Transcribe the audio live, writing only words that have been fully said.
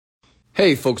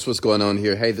Hey folks, what's going on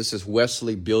here? Hey, this is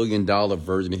Wesley Billion Dollar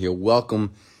Virgin here.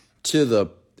 Welcome to the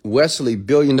Wesley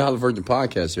Billion Dollar Virgin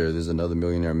podcast here. There's another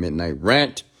Millionaire Midnight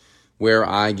rant where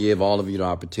I give all of you the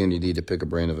opportunity to pick a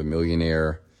brain of a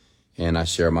millionaire, and I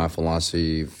share my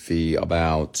philosophy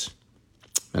about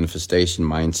manifestation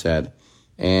mindset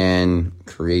and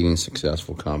creating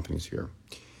successful companies here.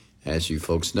 As you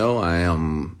folks know, I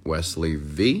am Wesley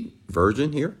V.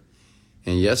 Virgin here.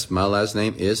 And yes, my last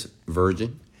name is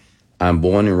Virgin. I'm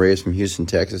born and raised from Houston,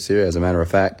 Texas here. As a matter of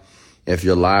fact, if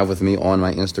you're live with me on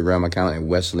my Instagram account at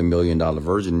Wesley Million Dollar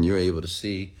Virgin, you're able to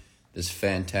see this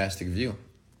fantastic view.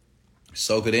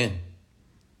 Soak it in.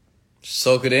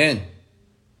 Soak it in.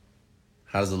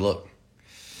 How does it look?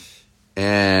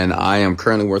 And I am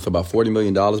currently worth about $40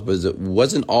 million, but it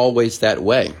wasn't always that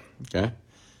way. Okay.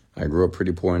 I grew up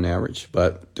pretty poor and average,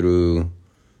 but through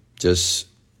just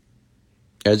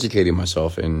educating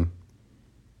myself and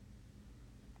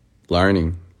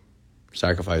learning,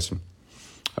 sacrificing,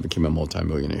 I became a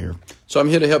multimillionaire here. So I'm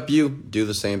here to help you do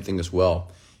the same thing as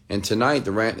well. And tonight,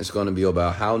 the rant is going to be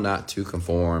about how not to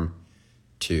conform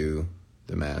to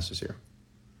the masses here.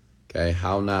 Okay,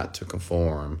 how not to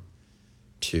conform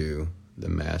to the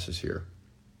masses here.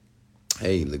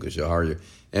 Hey, Lucas, how are you?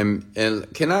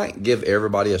 And can I give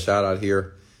everybody a shout out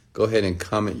here? Go ahead and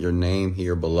comment your name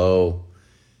here below.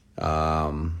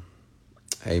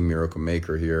 Hey, Miracle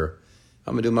Maker here.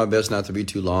 I'm going to do my best not to be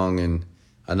too long, and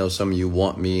I know some of you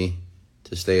want me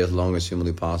to stay as long as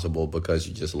humanly possible because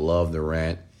you just love the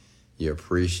rant, you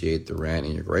appreciate the rant,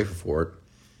 and you're grateful for it,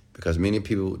 because many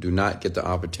people do not get the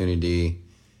opportunity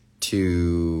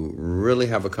to really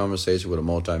have a conversation with a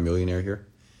multimillionaire here,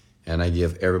 and I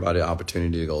give everybody the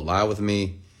opportunity to go live with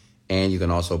me, and you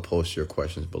can also post your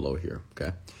questions below here,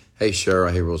 okay? Hey,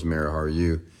 Shara. Hey, Rosemary. How are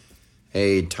you?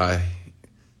 Hey,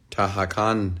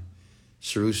 Tahakan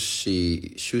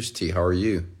Shusti, how are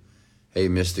you? Hey,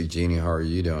 Mystic Genie, how are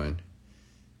you doing?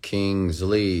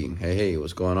 Kingsley, hey,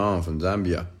 what's going on from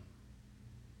Zambia?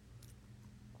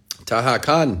 Taha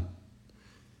Khan.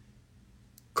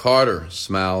 Carter,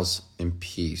 smiles in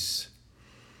peace.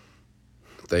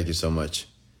 Thank you so much.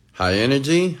 High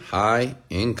energy, high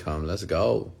income. Let's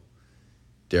go.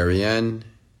 Darian,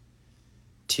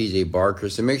 TJ Barker.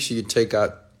 So make sure you take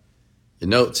out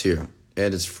your notes here.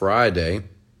 And it's Friday.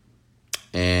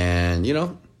 And,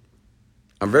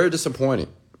 I'm very disappointed.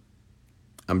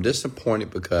 I'm disappointed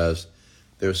because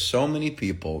there's so many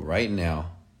people right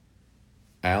now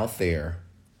out there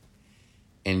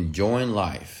enjoying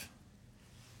life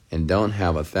and don't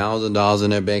have $1,000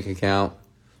 in their bank account,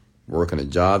 working a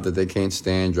job that they can't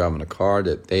stand, driving a car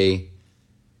that they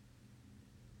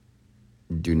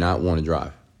do not want to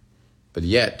drive. But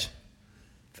yet,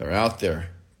 they're out there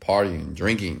partying,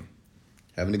 drinking,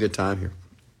 having a good time here.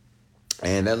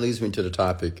 And that leads me to the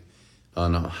topic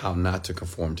on how not to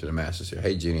conform to the masses here.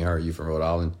 Hey, Jeannie, how are you from Rhode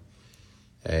Island?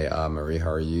 Hey, Marie,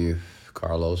 how are you?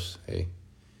 Carlos, hey.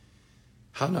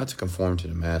 How not to conform to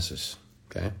the masses,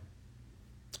 okay?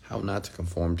 How not to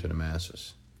conform to the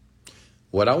masses.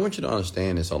 What I want you to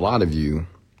understand is a lot of you,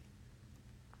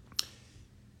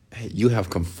 you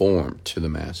have conformed to the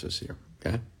masses here,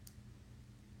 okay?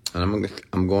 And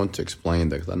I'm going to explain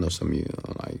that because I know some of you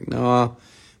are like, no,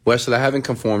 Wesley, I haven't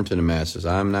conformed to the masses.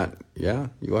 I'm not. Yeah,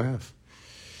 you have.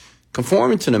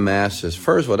 Conforming to the masses,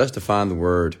 first of all, let's define the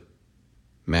word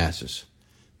masses.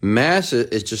 Masses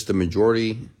is just the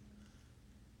majority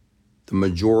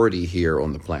here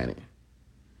on the planet.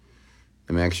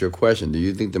 Let me ask you a question. Do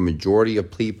you think the majority of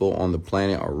people on the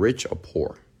planet are rich or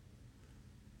poor?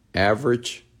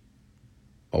 Average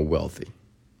or wealthy?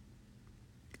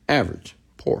 Average,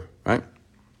 poor, right?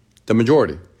 The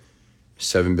majority.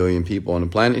 7 billion people on the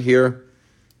planet here,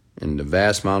 and the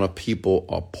vast amount of people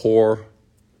are poor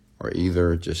or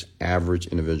either just average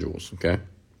individuals, okay?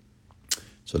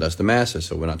 So that's the masses.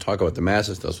 So when I talk about the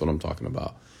masses, that's what I'm talking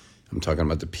about. I'm talking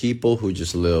about the people who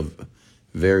just live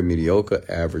very mediocre,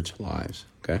 average lives,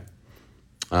 okay?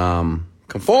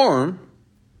 Conform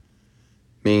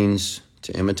means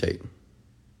to imitate,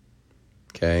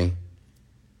 okay?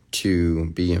 To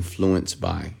be influenced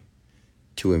by,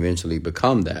 to eventually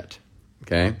become that.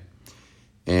 Okay,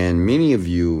 and many of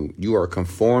you are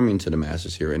conforming to the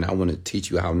masses here, and I want to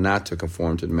teach you how not to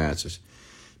conform to the masses.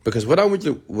 Because what I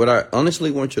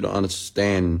honestly want you to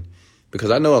understand,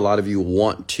 because I know a lot of you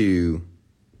want to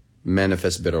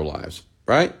manifest better lives,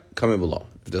 right? Comment below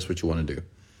if that's what you want to do.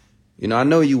 I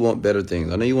know you want better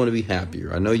things. I know you want to be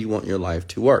happier. I know you want your life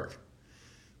to work.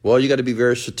 Well, you got to be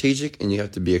very strategic, and you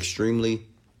have to be extremely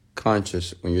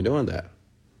conscious when you're doing that.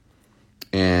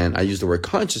 And I use the word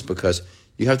conscious because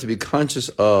you have to be conscious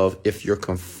of if you're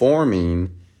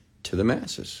conforming to the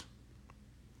masses.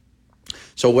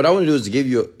 So what I want to do is to give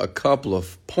you a couple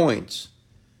of points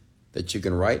that you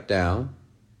can write down,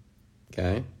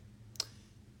 okay?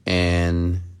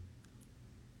 And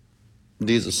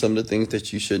these are some of the things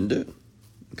that you shouldn't do,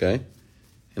 okay?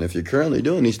 And if you're currently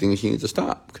doing these things, you need to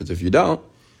stop. Because if you don't,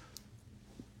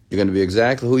 you're going to be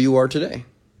exactly who you are today,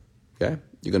 okay?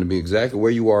 You're going to be exactly where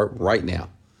you are right now.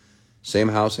 Same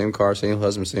house, same car, same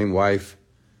husband, same wife,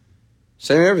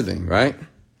 same everything, right?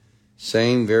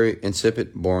 Same very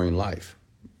insipid, boring life.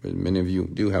 Many of you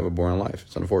do have a boring life.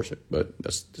 It's unfortunate, but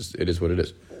that's just, it is what it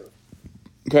is.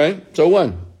 Okay,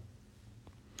 so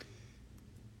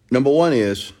number one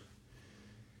is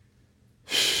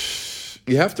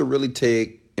you have to really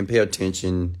take and pay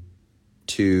attention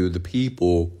to the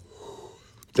people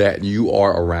that you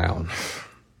are around.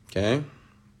 Okay?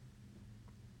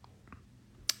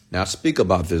 Now, I speak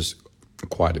about this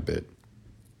quite a bit.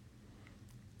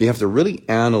 You have to really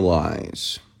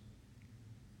analyze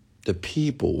the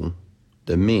people,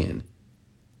 the men,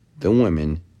 the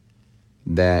women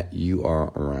that you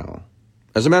are around.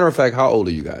 As a matter of fact, how old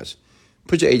are you guys?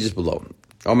 Put your ages below.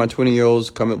 All my 20-year-olds,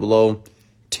 comment below.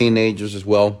 Teenagers as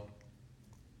well.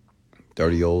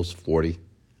 30-year-olds, 40,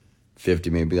 50,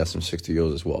 maybe got some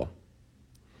 60-year-olds as well.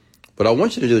 What I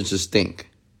want you to do is just think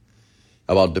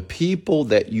about the people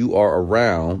that you are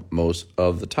around most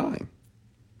of the time.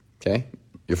 Okay?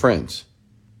 Your friends,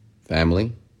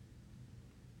 family,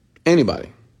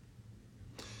 anybody.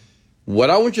 What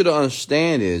I want you to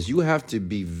understand is you have to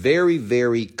be very,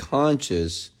 very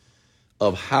conscious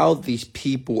of how these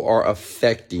people are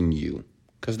affecting you,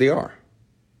 because they are.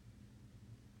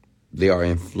 They are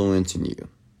influencing you.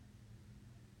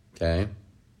 Okay?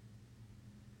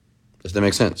 Does that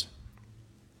make sense?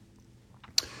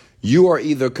 You are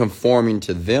either conforming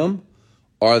to them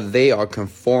or they are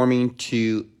conforming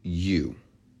to you.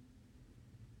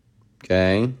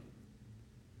 Okay?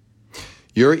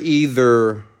 You're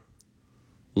either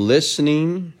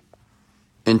listening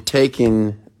and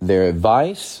taking their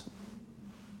advice,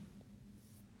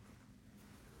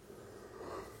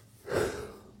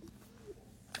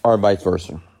 or vice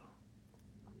versa.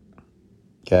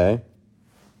 Okay?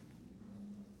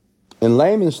 In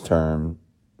layman's terms,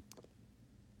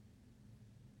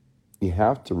 you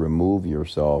have to remove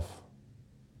yourself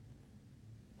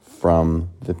from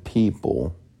the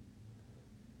people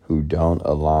who don't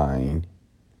align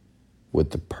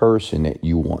with the person that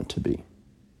you want to be.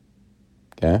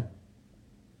 Okay?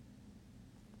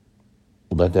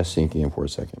 Let that sink in for a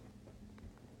second.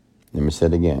 Let me say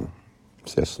it again.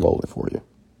 Say it slowly for you.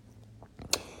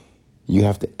 You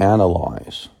have to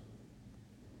analyze.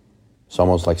 It's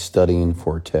almost like studying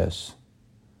for a test.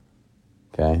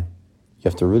 Okay? You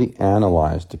have to really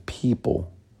analyze the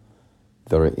people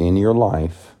that are in your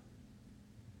life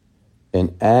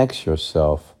and ask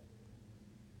yourself,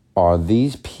 are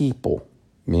these people,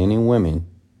 men and women,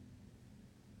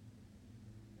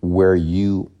 where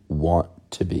you want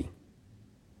to be?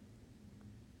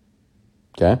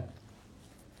 Okay?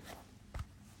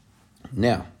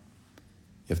 Now,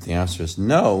 if the answer is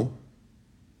no,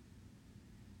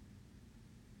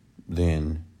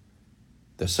 then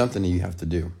there's something that you have to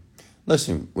do.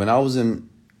 Listen,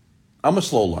 I'm a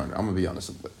slow learner. I'm going to be honest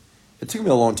with you. It took me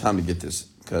a long time to get this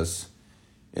because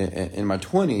in my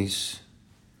 20s,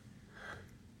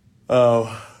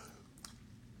 I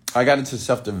got into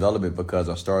self-development because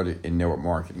I started in network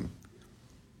marketing.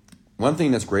 One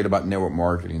thing that's great about network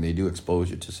marketing, they do expose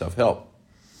you to self-help.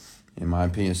 In my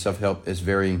opinion, self-help is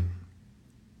very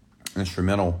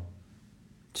instrumental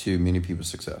to many people's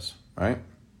success, right?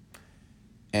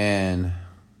 And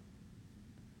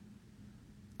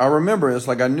I remember it's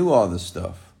like I knew all this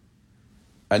stuff.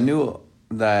 I knew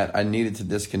that I needed to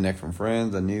disconnect from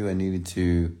friends. I knew I needed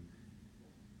to,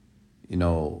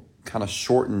 kind of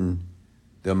shorten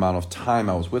the amount of time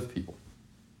I was with people.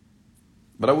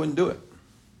 But I wouldn't do it.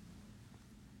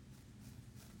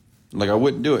 I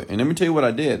wouldn't do it. And let me tell you what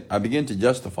I did. I began to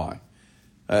justify.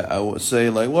 I would say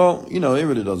it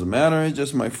really doesn't matter. It's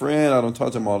just my friend. I don't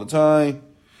talk to him all the time.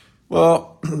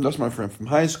 Well, that's my friend from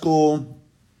high school.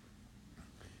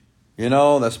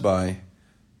 That's my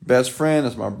best friend.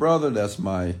 That's my brother. That's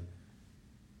my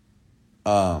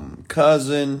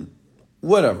cousin.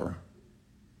 Whatever.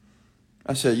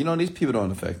 I said, these people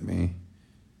don't affect me.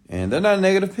 And they're not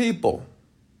negative people.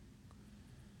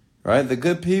 Right? They're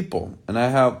good people. And I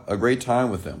have a great time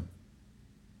with them.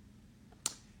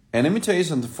 And let me tell you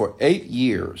something. For 8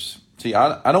 years. See,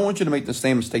 I don't want you to make the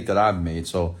same mistake that I've made.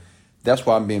 So that's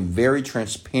why I'm being very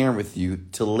transparent with you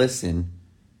to listen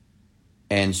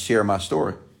and share my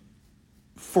story.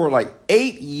 For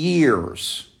 8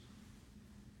 years,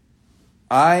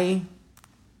 I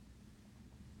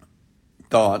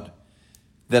thought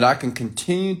that I can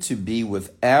continue to be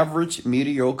with average,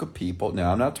 mediocre people.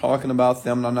 Now, I'm not talking about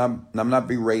them. I'm not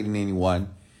berating anyone.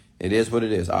 It is what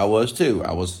it is. I was too.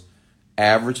 I was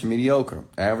average and mediocre.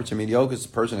 Average and mediocre is the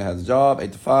person that has a job,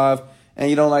 8 to 5, and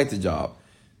you don't like the job.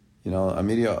 You know,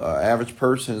 average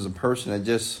person is a person that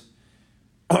just,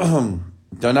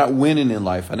 they're not winning in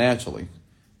life financially.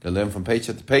 They're living from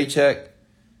paycheck to paycheck.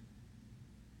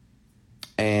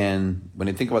 And when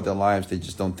they think about their lives, they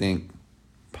just don't think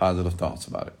positive thoughts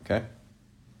about it, okay?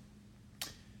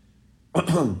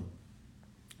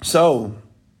 So,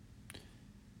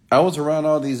 I was around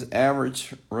all these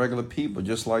average, regular people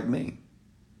just like me.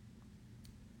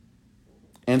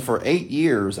 And for 8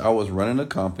 years, I was running a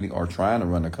company or trying to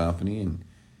run a company. And,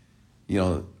 you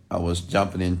know, I was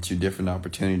jumping into different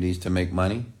opportunities to make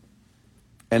money.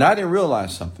 And I didn't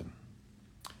realize something.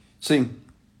 See,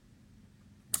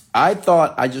 I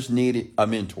thought I just needed a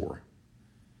mentor.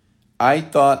 I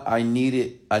thought I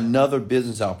needed another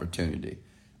business opportunity.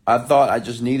 I thought I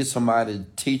just needed somebody to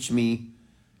teach me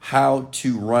how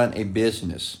to run a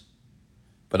business.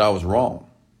 But I was wrong.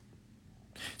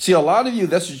 See, a lot of you,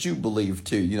 that's what you believe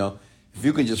too. You know, if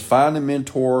you can just find a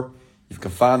mentor, if you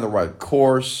can find the right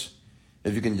course,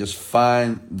 if you can just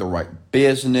find the right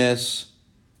business,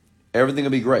 everything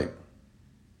will be great.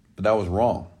 But that was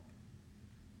wrong.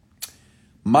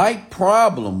 My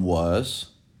problem was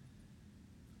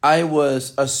I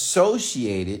was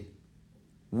associated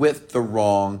with the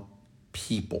wrong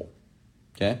people,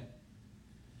 okay?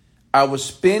 I was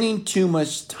spending too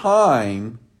much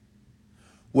time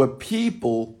with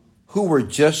people who were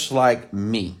just like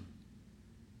me.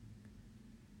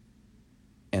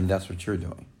 And that's what you're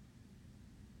doing.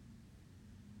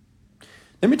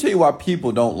 Let me tell you why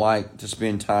people don't like to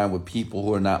spend time with people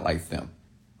who are not like them.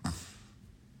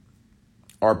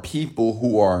 Or people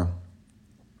who are,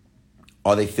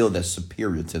 or they feel they're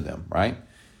superior to them, right?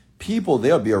 People,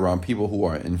 they'll be around people who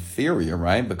are inferior,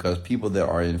 right? Because people that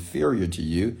are inferior to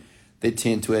you, they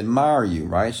tend to admire you,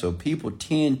 right? So people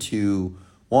tend to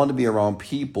want to be around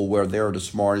people where they're the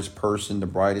smartest person, the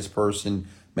brightest person,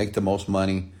 make the most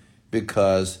money,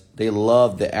 because they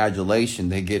love the adulation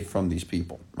they get from these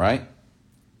people, right?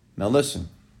 Now listen.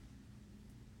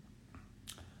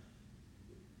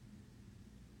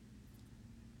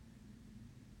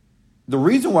 The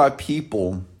reason why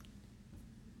people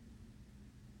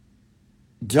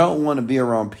don't want to be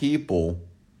around people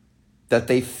that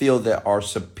they feel that are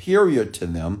superior to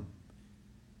them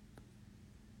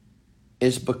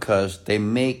is because they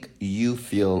make you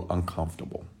feel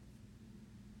uncomfortable.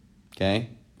 Okay?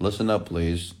 Listen up,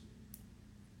 please.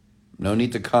 No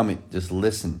need to comment. Just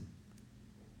listen.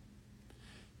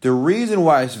 The reason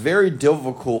why it's very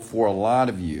difficult for a lot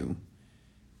of you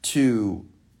to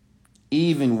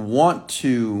even want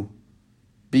to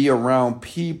be around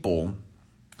people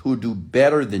who do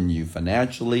better than you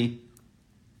financially.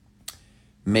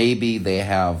 Maybe they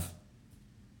have,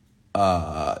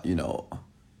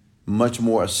 much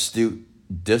more astute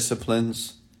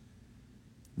disciplines.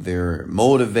 They're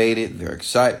motivated. They're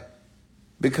excited.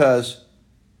 Because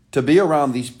to be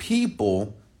around these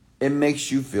people, it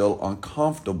makes you feel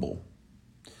uncomfortable.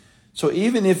 So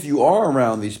even if you are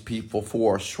around these people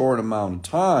for a short amount of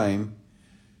time,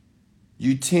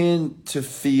 you tend to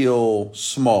feel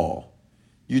small.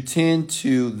 You tend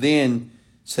to then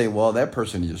say, well, that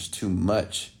person is just too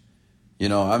much.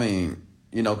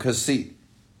 Because see,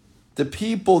 the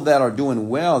people that are doing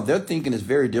well, their thinking is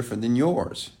very different than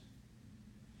yours.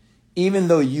 Even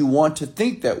though you want to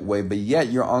think that way, but yet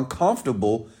you're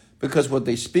uncomfortable because what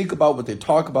they speak about, what they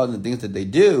talk about, and the things that they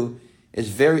do is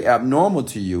very abnormal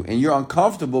to you. And you're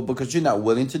uncomfortable because you're not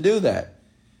willing to do that.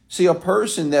 See, a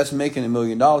person that's making $1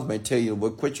 million may tell you,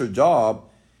 well, quit your job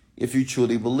if you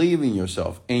truly believe in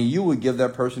yourself. And you would give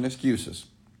that person excuses.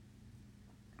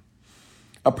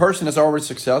 A person that's already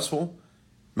successful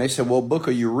may say, well, book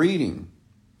are you reading?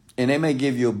 And they may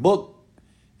give you a book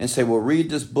and say, well, read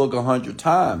this book 100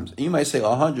 times. And you may say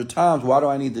 100 times, why do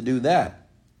I need to do that?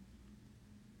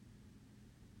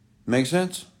 Make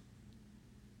sense?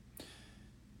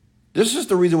 This is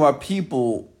the reason why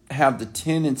people have the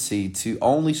tendency to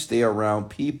only stay around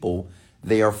people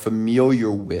they are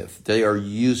familiar with, they are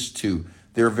used to,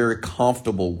 they're very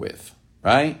comfortable with,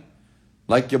 right?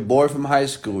 Like your boy from high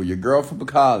school, your girl from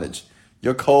college,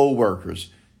 your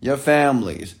co-workers, your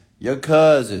families, your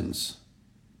cousins,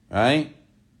 right?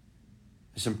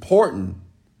 It's important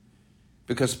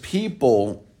because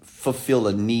people fulfill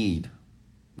a need,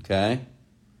 okay?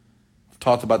 I've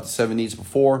talked about the 7 needs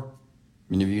before.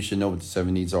 Many of you should know what the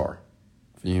 7 needs are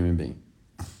for the human being,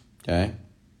 okay?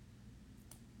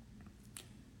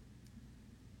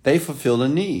 They fulfill a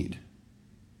need.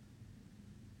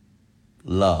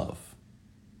 love,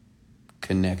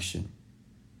 connection,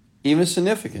 even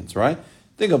significance, right?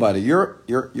 Think about it.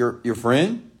 Your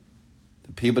friend,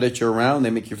 the people that you're around, they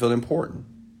make you feel important.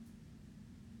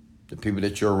 The people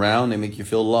that you're around, they make you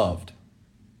feel loved.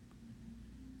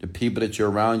 The people that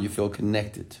you're around, you feel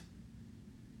connected.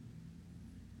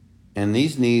 And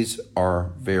these needs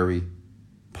are very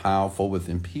powerful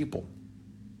within people.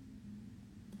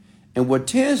 And what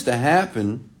tends to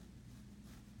happen,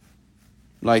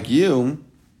 like you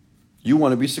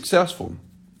want to be successful.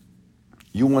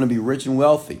 You want to be rich and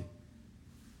wealthy.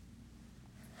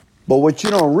 But what you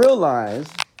don't realize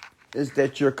is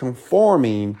that you're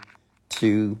conforming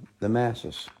to the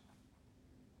masses.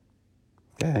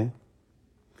 Okay?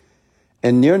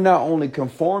 And you're not only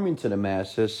conforming to the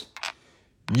masses,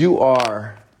 you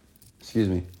are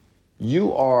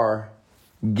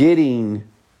getting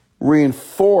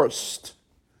reinforced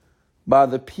by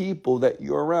the people that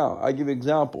you're around. I'll give you an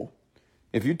example.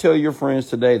 If you tell your friends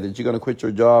today that you're going to quit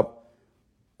your job,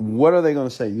 what are they going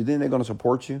to say? You think they're going to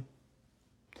support you?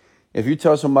 If you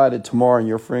tell somebody tomorrow in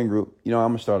your friend group, I'm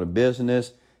going to start a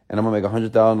business and I'm going to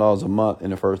make $100,000 a month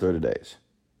in the first 30 days,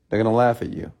 they're going to laugh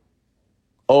at you.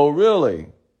 Oh, really?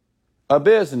 A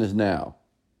business now?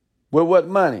 With what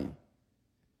money?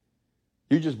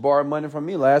 You just borrowed money from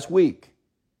me last week.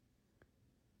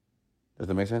 Does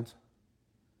that make sense?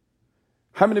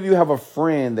 How many of you have a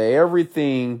friend that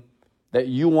everything that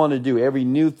you want to do, every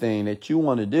new thing that you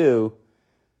want to do,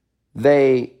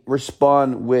 they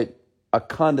respond with a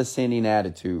condescending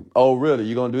attitude? Oh, really?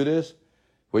 You going to do this?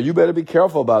 Well, you better be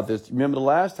careful about this. Remember the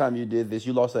last time you did this,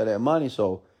 you lost all that money.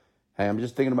 So, hey, I'm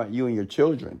just thinking about you and your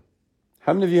children.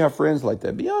 How many of you have friends like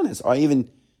that? Be honest. Or even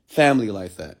family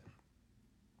like that.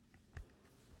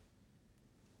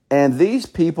 And these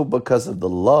people, because of the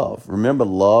love, remember,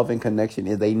 love and connection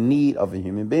is a need of a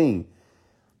human being.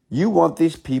 You want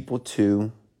these people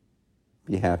to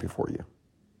be happy for you.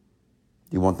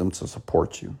 You want them to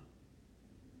support you.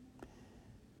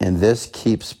 And this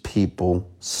keeps people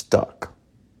stuck.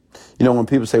 When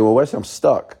people say, well, Wesley, I'm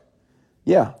stuck.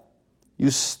 Yeah, you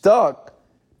stuck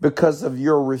because of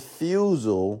your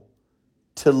refusal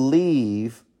to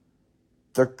leave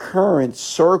the current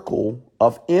circle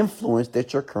of influence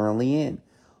that you're currently in.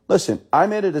 Listen, I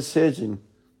made a decision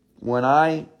when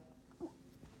I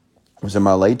was in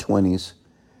my late 20s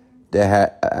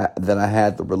that I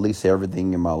had to release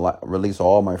everything in my life, release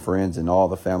all my friends and all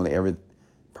the family, every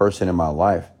person in my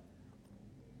life.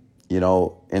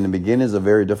 In the beginning, it's a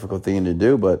very difficult thing to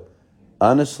do, but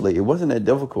honestly, it wasn't that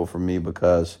difficult for me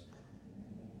because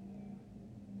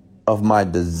of my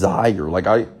desire. Like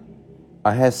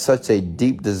I had such a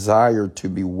deep desire to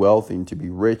be wealthy and to be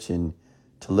rich and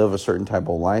to live a certain type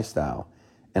of lifestyle.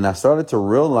 And I started to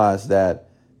realize that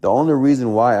the only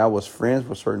reason why I was friends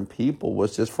with certain people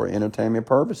was just for entertainment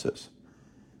purposes.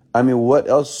 I mean, what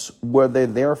else were they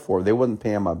there for? They wasn't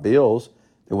paying my bills.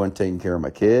 They weren't taking care of my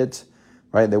kids,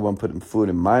 right? They weren't putting food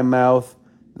in my mouth.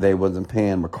 They wasn't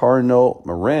paying my car note,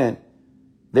 my rent.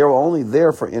 They were only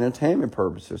there for entertainment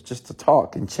purposes, just to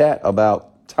talk and chat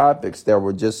about topics that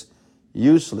were just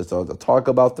useless, or to talk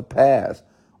about the past,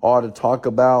 or to talk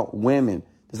about women.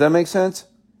 Does that make sense?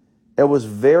 It was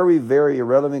very, very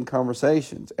irrelevant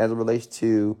conversations as it relates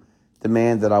to the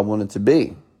man that I wanted to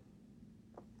be.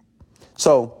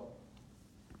 So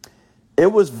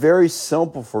it was very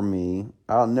simple for me.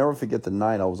 I'll never forget the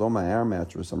night I was on my air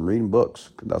mattress. I'm reading books.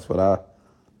 That's what I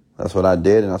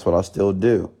did, and that's what I still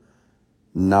do.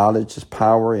 Knowledge is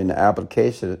power, and the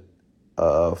application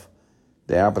of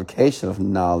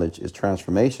knowledge is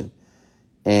transformation.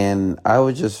 And I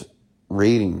was just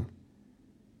reading,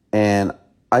 and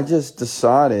I just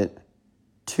decided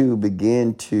to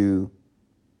begin to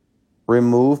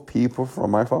remove people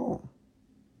from my phone,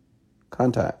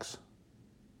 contacts.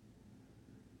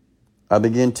 I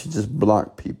began to just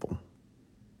block people.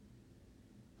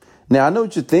 Now, I know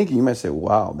what you're thinking. You might say,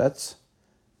 wow, that's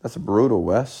brutal,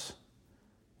 Wes.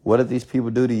 What did these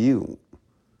people do to you?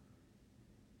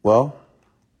 Well,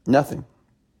 nothing.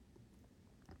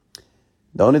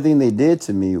 The only thing they did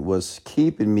to me was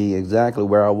keeping me exactly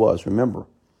where I was. Remember,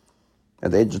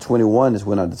 at the age of 21 is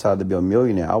when I decided to be a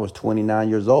millionaire. I was 29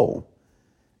 years old,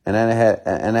 and I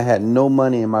had no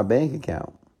money in my bank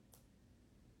account.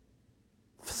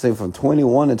 Say from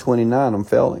 21 to 29, I'm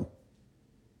failing.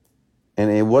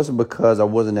 And it wasn't because I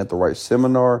wasn't at the right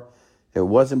seminar. It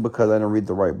wasn't because I didn't read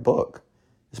the right book.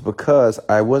 It's because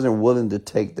I wasn't willing to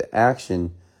take the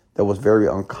action that was very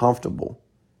uncomfortable.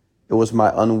 It was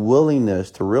my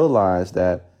unwillingness to realize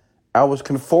that I was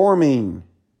conforming.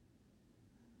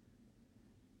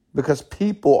 Because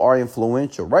people are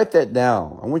influential. Write that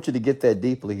down. I want you to get that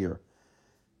deeply here.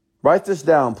 Write this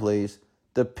down, please.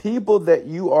 The people that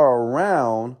you are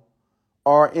around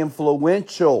are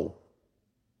influential.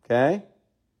 Okay?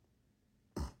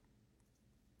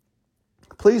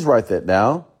 Please write that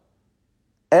down.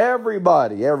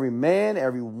 Everybody, every man,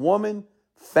 every woman,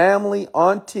 family,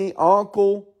 auntie,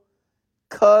 uncle,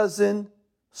 cousin,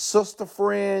 sister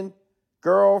friend,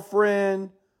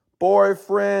 girlfriend,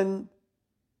 boyfriend,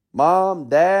 mom,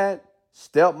 dad,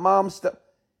 stepmom,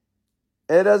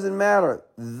 it doesn't matter.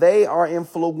 They are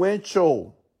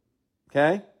influential.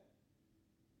 Okay?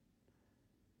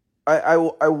 I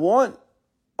want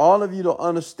all of you to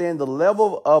understand the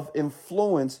level of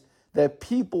influence that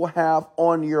people have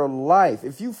on your life.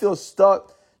 If you feel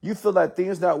stuck, you feel that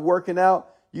things not working out,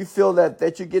 you feel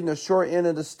that you're getting the short end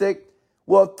of the stick,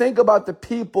 well, think about the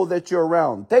people that you're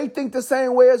around. They think the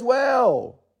same way as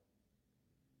well.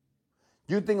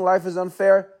 You think life is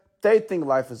unfair? They think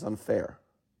life is unfair.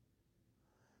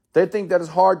 They think that it's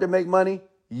hard to make money.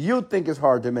 You think it's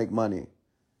hard to make money.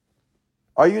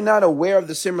 Are you not aware of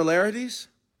the similarities?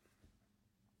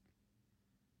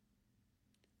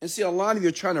 And see, a lot of you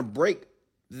are trying to break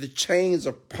the chains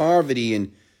of poverty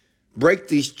and break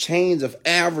these chains of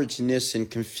averageness and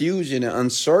confusion and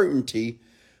uncertainty,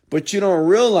 but you don't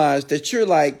realize that you're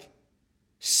like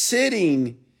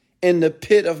sitting in the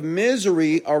pit of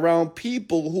misery around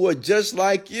people who are just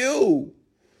like you.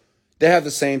 They have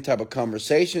the same type of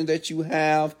conversation that you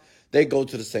have. They go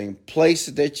to the same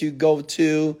places that you go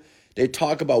to. They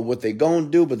talk about what they're going to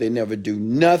do, but they never do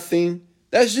nothing.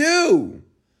 That's you.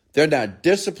 They're not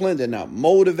disciplined. They're not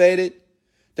motivated.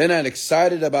 They're not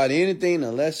excited about anything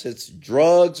unless it's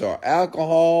drugs or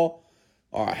alcohol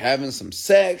or having some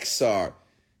sex, or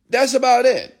that's about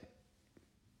it.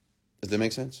 Does that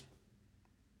make sense?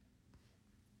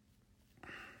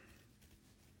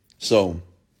 So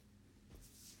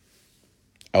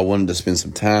I wanted to spend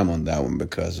some time on that one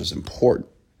because it's important.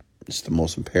 It's the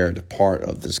most imperative part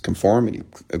of this conformity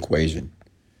equation.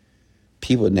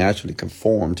 People naturally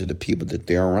conform to the people that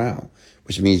they're around,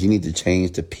 which means you need to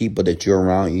change the people that you're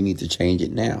around. You need to change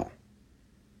it now.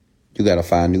 You got to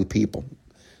find new people.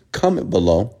 Comment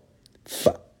below.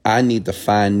 I need to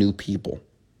find new people.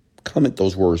 Comment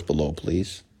those words below,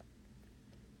 please.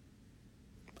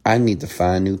 I need to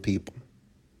find new people.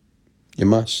 You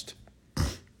must.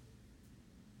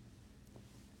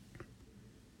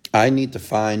 I need to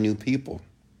find new people.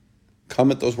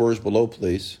 Comment those words below,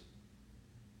 please.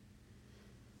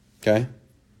 Okay?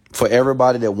 For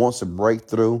everybody that wants a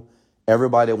breakthrough,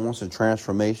 everybody that wants a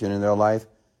transformation in their life,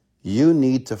 you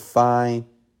need to find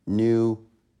new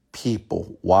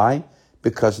people. Why?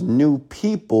 Because new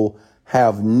people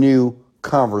have new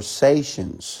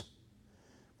conversations.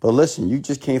 But listen, you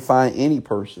just can't find any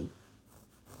person.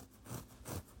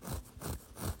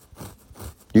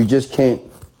 You just can't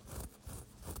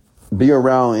be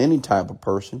around any type of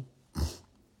person.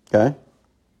 Okay?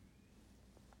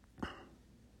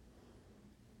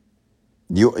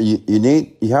 You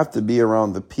have to be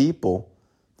around the people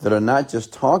that are not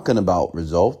just talking about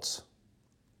results,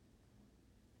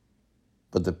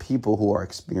 but the people who are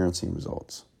experiencing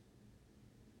results.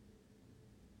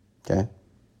 Okay?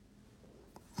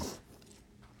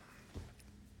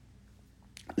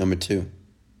 Number 2.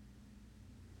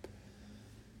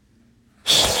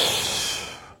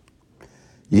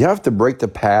 You have to break the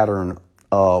pattern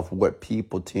of what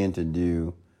people tend to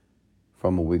do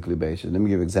from a weekly basis. Let me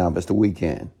give you an example. It's the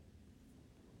weekend.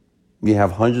 You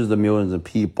have hundreds of millions of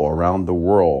people around the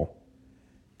world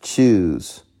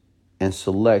choose and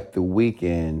select the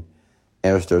weekend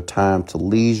as their time to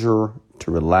leisure,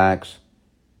 to relax,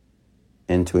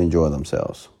 and to enjoy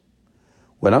themselves.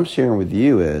 What I'm sharing with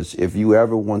you is, if you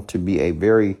ever want to be a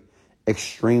very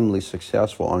extremely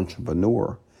successful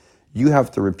entrepreneur, you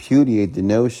have to repudiate the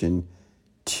notion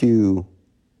to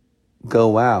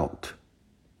go out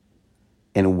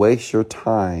and waste your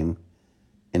time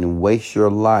and waste your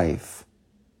life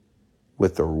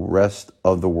with the rest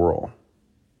of the world.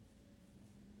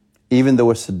 Even though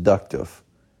it's seductive,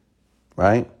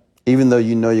 right? Even though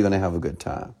you know you're going to have a good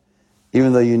time.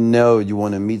 Even though you know you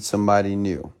want to meet somebody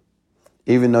new.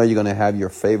 Even though you're going to have your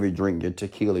favorite drink, your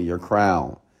tequila, your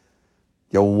Crown,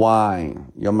 your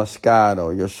wine, your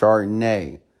Moscato, your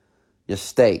Chardonnay, your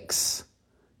steaks,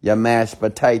 your mashed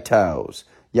potatoes,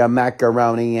 your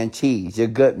macaroni and cheese, your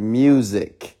good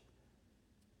music,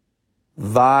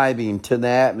 vibing to the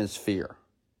atmosphere,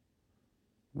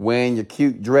 wearing your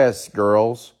cute dress,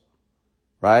 girls,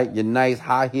 right? Your nice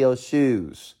high heel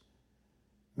shoes,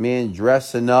 men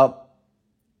dressing up,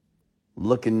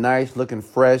 looking nice, looking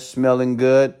fresh, smelling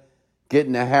good,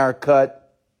 getting a haircut,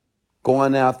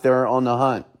 going out there on the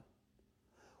hunt.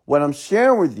 What I'm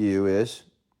sharing with you is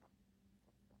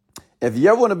If you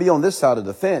ever want to be on this side of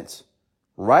the fence,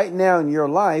 right now in your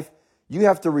life, you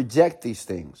have to reject these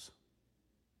things.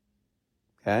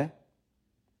 Okay?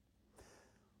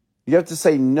 You have to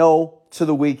say no to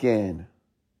the weekend.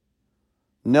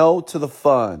 No to the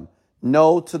fun.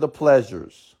 No to the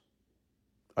pleasures.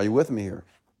 Are you with me here?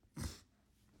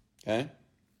 Okay?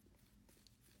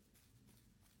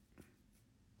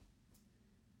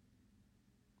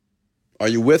 Are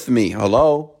you with me?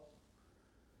 Hello?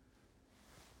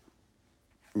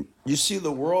 You see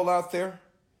the world out there?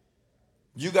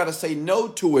 You got to say no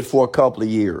to it for a couple of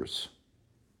years.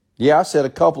 Yeah, I said a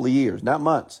couple of years, not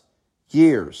months.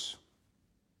 Years.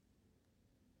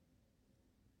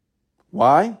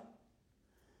 Why?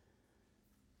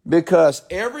 Because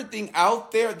everything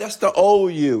out there, that's the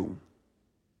old you.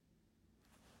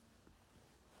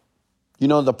 You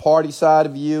know, the party side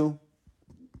of you,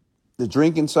 the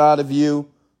drinking side of you,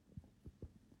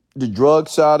 the drug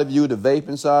side of you, the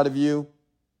vaping side of you,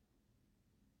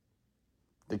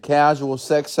 the casual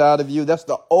sex side of you, that's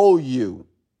the old you.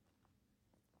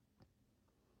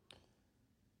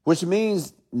 Which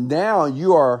means now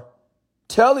you are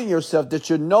telling yourself that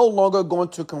you're no longer going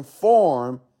to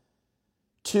conform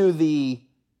to the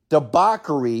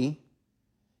debauchery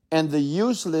and the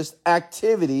useless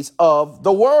activities of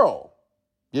the world.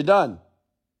 You're done.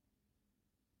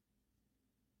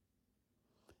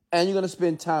 And you're going to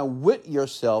spend time with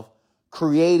yourself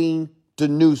creating the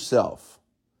new self.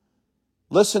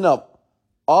 Listen up.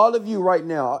 All of you right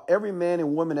now, every man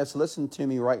and woman that's listening to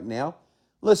me right now,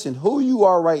 listen, who you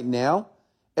are right now,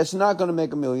 it's not going to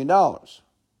make $1 million.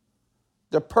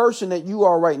 The person that you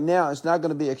are right now is not going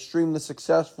to be extremely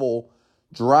successful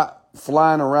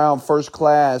flying around first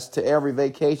class to every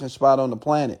vacation spot on the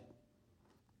planet.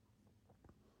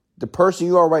 The person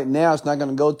you are right now is not going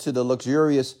to go to the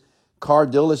luxurious car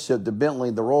dealership, the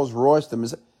Bentley, the Rolls Royce,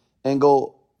 and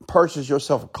go purchase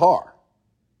yourself a car.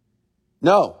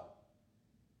 No.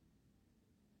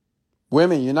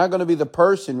 Women, you're not going to be the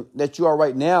person that you are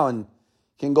right now and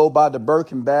can go buy the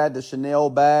Birkin bag, the Chanel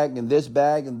bag, and this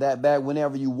bag and that bag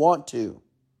whenever you want to.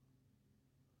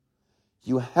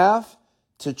 You have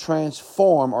to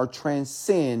transform or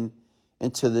transcend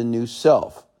into the new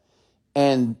self.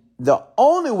 And the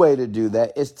only way to do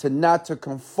that is to not to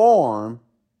conform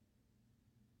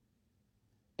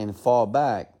and fall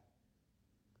back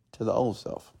to the old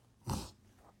self.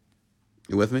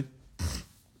 You with me?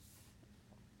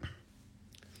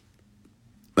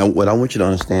 Now, what I want you to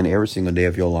understand, every single day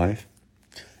of your life,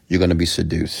 you're going to be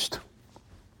seduced.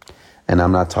 And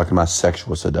I'm not talking about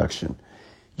sexual seduction.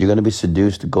 You're going to be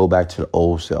seduced to go back to the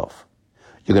old self.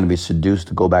 You're going to be seduced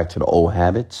to go back to the old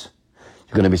habits.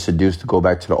 You're going to be seduced to go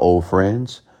back to the old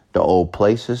friends, the old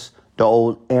places, the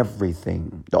old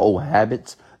everything, the old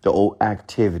habits, the old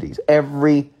activities.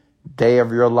 Every day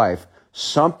of your life,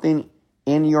 something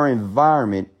in your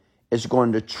environment is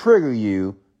going to trigger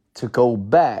you to go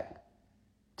back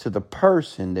to the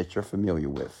person that you're familiar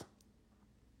with.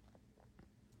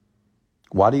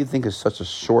 Why do you think it's such a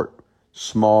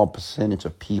small percentage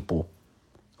of people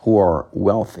who are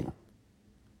wealthy?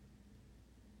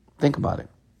 Think about it.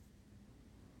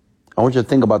 I want you to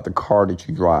think about the car that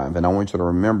you drive, and I want you to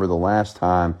remember the last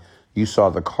time you saw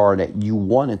the car that you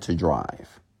wanted to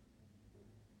drive.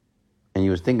 And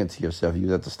you was thinking to yourself, you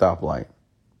was at the stoplight.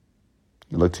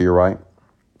 You look to your right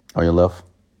or your left,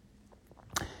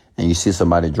 and you see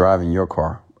somebody driving your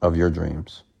car of your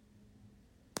dreams.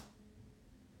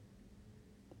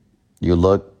 You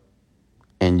look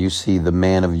and you see the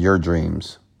man of your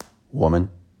dreams, woman,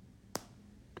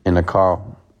 in a car.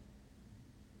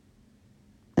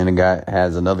 And the guy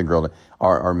has another girl.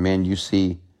 Or men, you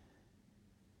see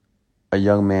a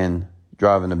young man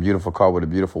driving a beautiful car with a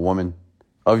beautiful woman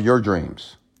of your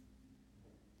dreams.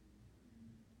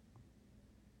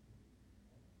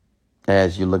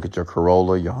 As you look at your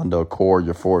Corolla, your Honda Accord,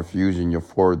 your Ford Fusion, your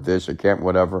Ford this, your Camp,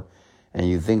 whatever, and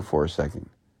you think for a second,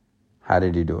 how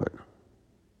did he do it?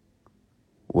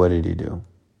 What did he do?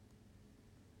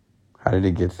 How did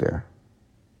he get there?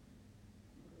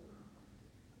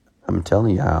 I'm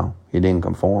telling you how. He didn't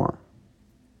conform.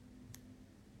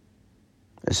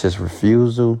 It's his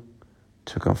refusal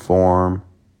to conform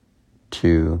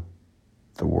to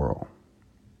the world.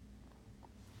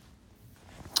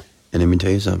 And let me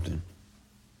tell you something.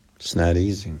 It's not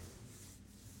easy.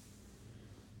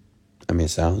 I mean, it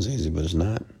sounds easy, but it's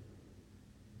not.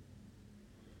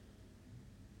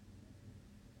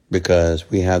 Because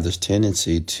we have this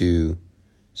tendency to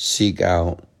seek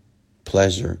out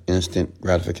pleasure, instant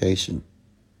gratification.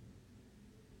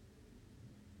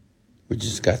 We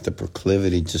just got the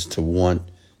proclivity just to want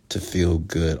to feel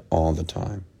good all the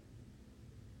time.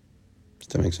 Does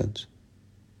that make sense?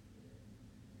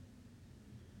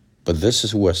 But this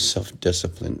is where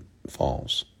self-discipline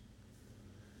falls.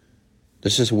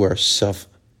 This is where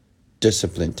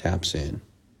self-discipline taps in.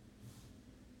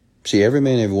 See, every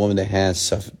man, every woman that has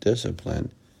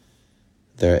self-discipline,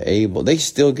 they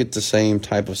still get the same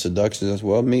type of seductions as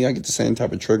well. Me, I get the same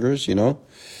type of triggers,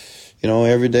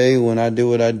 every day when I do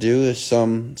what I do, is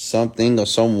something or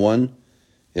someone,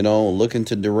 looking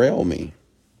to derail me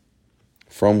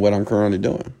from what I'm currently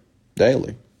doing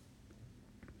daily.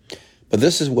 But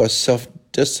this is where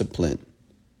self-discipline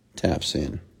taps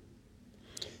in.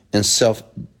 And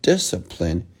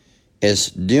self-discipline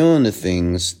is doing the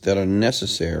things that are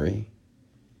necessary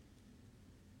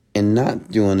and not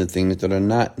doing the things that are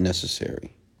not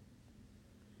necessary.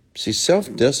 See,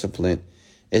 self-discipline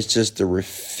is just the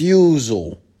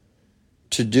refusal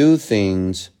to do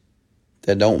things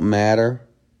that don't matter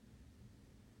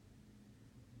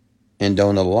and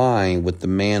don't align with the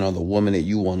man or the woman that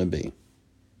you want to be.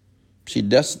 See,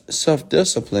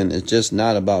 self-discipline is just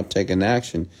not about taking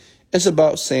action. It's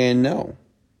about saying no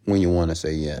when you want to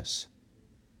say yes.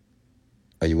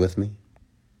 Are you with me?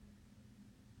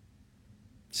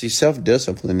 See,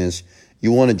 self-discipline is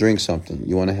you want to drink something.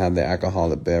 You want to have the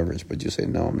alcoholic beverage, but you say,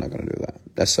 no, I'm not going to do that.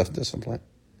 That's self-discipline.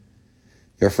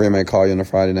 Your friend may call you on a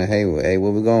Friday night, hey,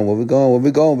 where we going? Where we going? Where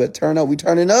we going? But turn up. We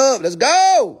turning up. Let's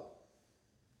go.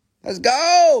 Let's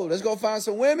go. Let's go find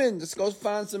some women. Let's go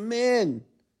find some men.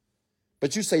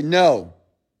 But you say no.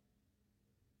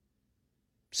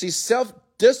 See,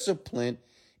 self-discipline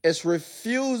is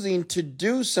refusing to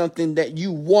do something that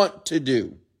you want to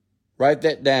do. Write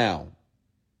that down.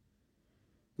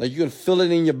 Like you can feel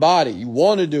it in your body. You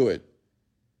want to do it.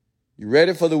 You're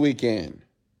ready for the weekend.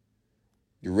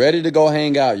 You're ready to go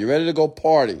hang out. You're ready to go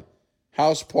party.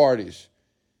 House parties.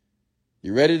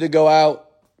 You're ready to go out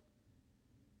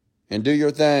and do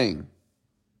your thing.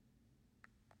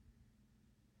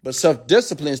 But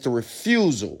self-discipline is the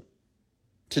refusal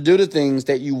to do the things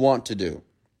that you want to do.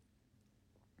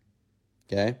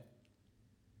 Okay?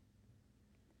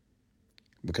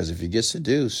 Because if you get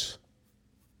seduced,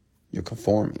 you're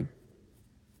conforming.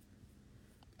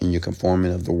 And you're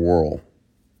conforming of the world.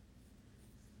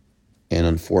 And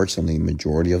unfortunately,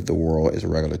 majority of the world is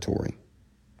regulatory.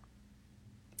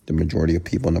 The majority of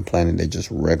people on the planet, they're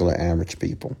just regular average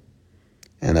people.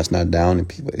 And that's not downing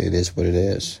people. It is what it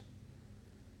is.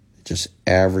 Just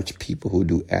average people who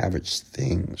do average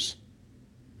things.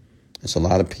 It's a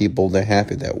lot of people, they're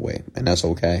happy that way, and that's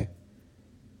okay.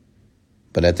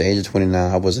 But at the age of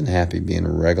 29, I wasn't happy being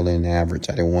regular and average.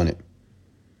 I didn't want it.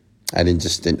 I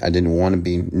didn't want to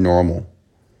be normal.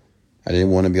 I didn't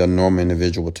want to be a normal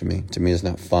individual to me. To me, it's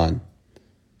not fun.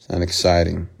 It's not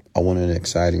exciting. I wanted an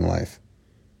exciting life.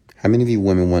 How many of you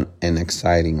women want an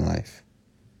exciting life?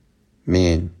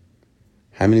 Men,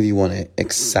 how many of you want an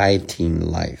exciting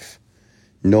life?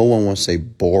 No one wants a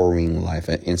boring life,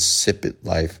 an insipid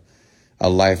life, a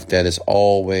life that is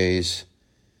always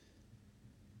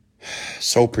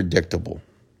so predictable.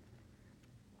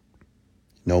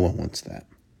 No one wants that.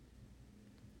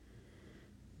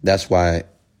 That's why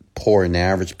poor and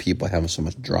average people have so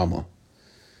much drama,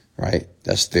 right?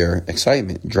 That's their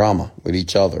excitement, drama with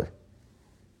each other.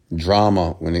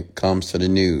 Drama when it comes to the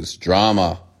news.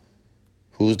 Drama.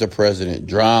 Who's the president?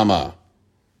 Drama.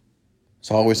 It's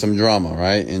always some drama,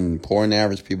 right? And poor and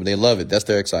average people, they love it. That's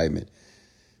their excitement.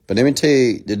 But let me tell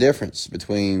you the difference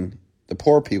between the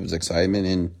poor people's excitement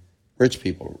and rich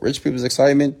people. Rich people's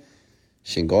excitement,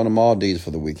 she can go on the Maldives for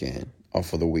the weekend or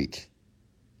for the week.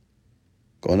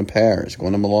 Going to Paris,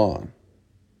 going to Milan.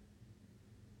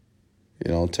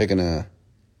 Taking a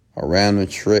random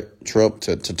trip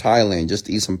to Thailand just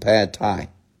to eat some pad Thai.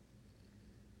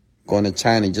 Going to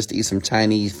China just to eat some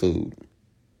Chinese food.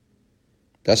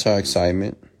 That's our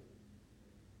excitement.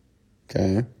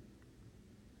 Okay.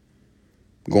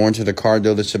 Going to the car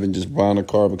dealership and just buying a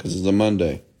car because it's a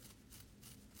Monday.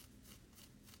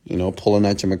 Pulling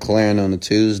out your McLaren on a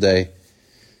Tuesday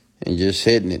and just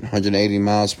hitting it 180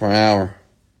 miles per hour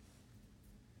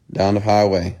down the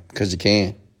highway because you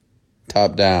can.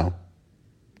 Top down.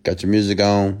 Got your music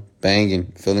on,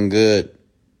 banging, feeling good.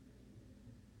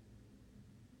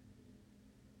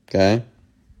 Okay?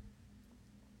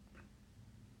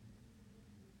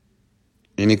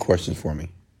 Any questions for me?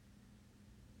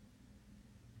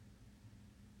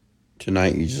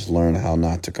 Tonight, you just learn how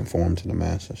not to conform to the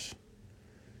masses.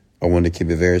 I want to keep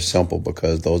it very simple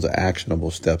because those are actionable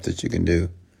steps that you can do.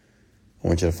 I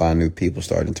want you to find new people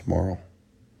starting tomorrow.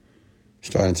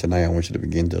 Starting tonight, I want you to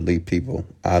begin to delete people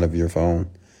out of your phone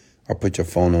or put your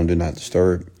phone on Do Not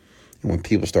Disturb. And when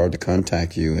people start to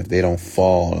contact you, if they don't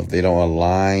fall, if they don't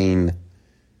align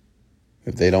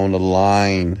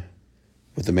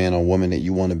with the man or woman that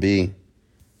you want to be.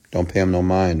 Don't pay them no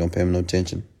mind. Don't pay them no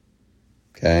attention.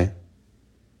 Okay?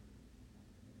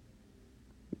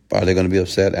 Are they going to be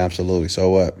upset? Absolutely. So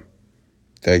what?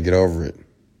 Gotta get over it.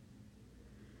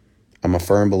 I'm a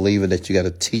firm believer that you got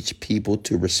to teach people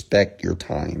to respect your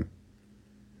time.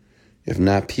 If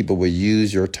not, people will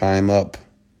use your time up.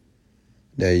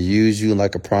 They'll use you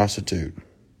like a prostitute.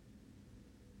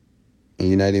 And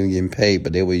you're not even getting paid,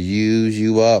 but they will use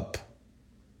you up.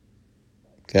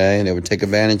 Okay? And they would take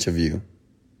advantage of you.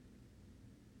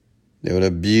 They would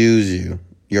abuse you,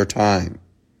 your time.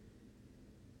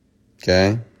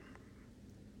 Okay?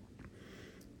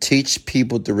 Teach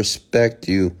people to respect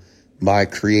you by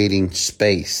creating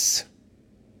space.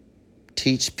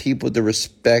 Teach people to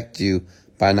respect you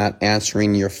by not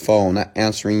answering your phone, not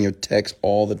answering your text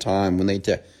all the time. When they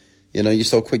text, you're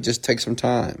so quick, just take some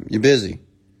time. You're busy.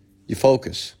 You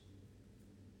focus.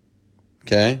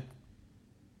 Okay?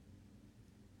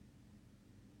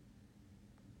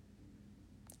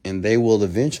 And they will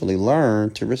eventually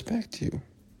learn to respect you.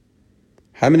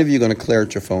 How many of you are going to clear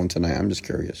out your phone tonight? I'm just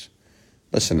curious.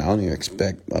 Listen, I don't even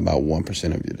expect about 1%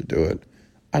 of you to do it.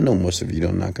 I know most of you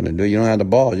are not going to do it. You don't have the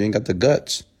balls. You ain't got the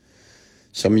guts.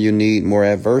 Some of you need more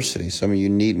adversity. Some of you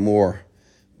need more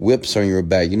whips on your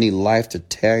back. You need life to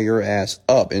tear your ass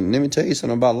up. And let me tell you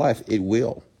something about life. It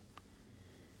will.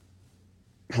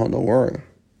 Oh, don't worry.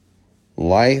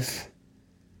 Life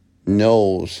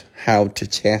knows how to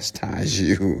chastise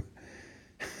you.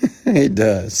 It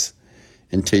does.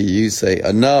 Until you say,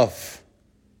 enough.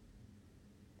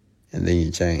 And then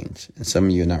you change. And some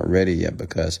of you are not ready yet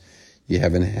because you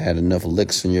haven't had enough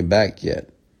licks on your back yet.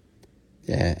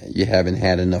 Yeah, you haven't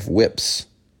had enough whips.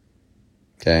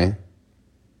 Okay?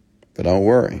 But don't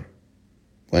worry.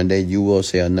 One day you will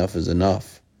say enough is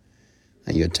enough.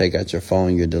 And you'll take out your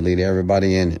phone, you'll delete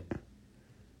everybody in it.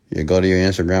 You go to your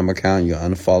Instagram account, you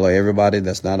unfollow everybody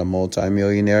that's not a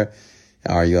multimillionaire,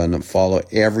 or you unfollow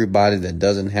everybody that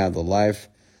doesn't have the life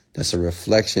that's a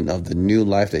reflection of the new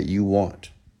life that you want.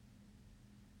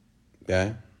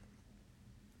 Okay?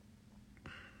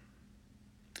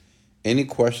 Any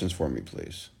questions for me,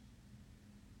 please?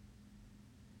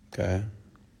 Okay.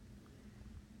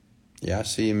 Yeah, I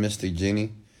see you, Mr.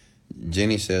 Jenny.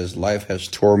 Jenny says, life has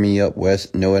tore me up,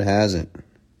 Wes. No, it hasn't.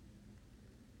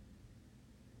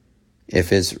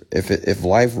 If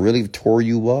life really tore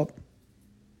you up,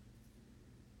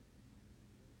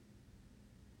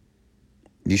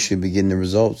 you should be getting the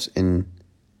results and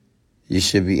you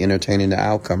should be entertaining the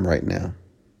outcome right now.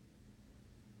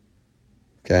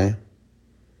 Okay?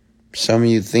 Some of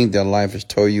you think that life has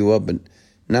tore you up, but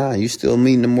nah, you still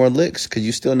needing more licks because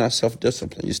you're still not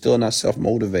self-disciplined. You're still not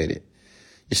self-motivated.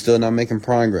 You're still not making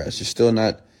progress. You're still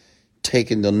not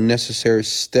taking the necessary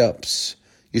steps.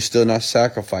 You're still not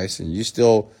sacrificing. You're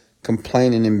still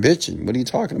complaining and bitching. What are you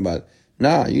talking about?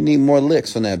 Nah, you need more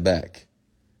licks on that back.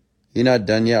 You're not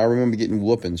done yet. I remember getting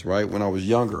whoopings, right, when I was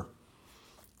younger.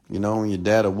 When your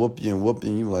dad would whoop you,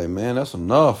 you like, man, that's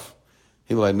enough.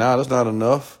 He was like, nah, that's not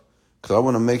enough. Because I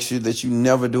want to make sure that you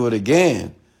never do it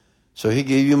again. So he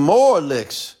gave you more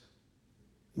licks,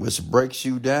 which breaks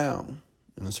you down.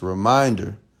 And it's a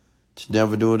reminder to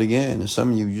never do it again. And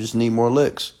some of you just need more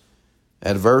licks.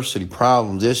 Adversity,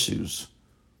 problems, issues,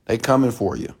 they coming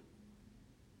for you.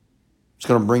 It's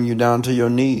going to bring you down to your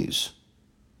knees.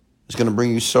 It's going to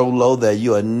bring you so low that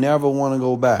you'll never want to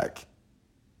go back.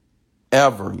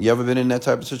 Ever. You ever been in that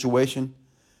type of situation?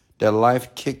 That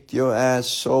life kicked your ass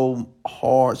so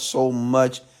hard, so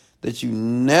much that you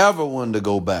never wanted to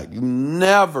go back. You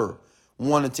never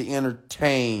wanted to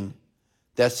entertain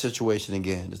that situation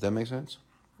again. Does that make sense?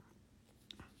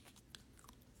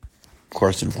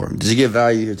 Question for me. Did you get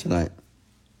value here tonight?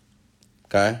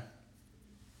 Okay.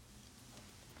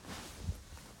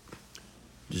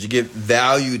 Did you get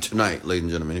value tonight, ladies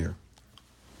and gentlemen, here?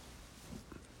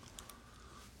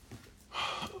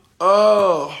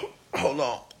 Oh, hold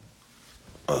on.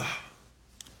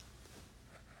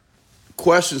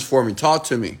 Questions for me. Talk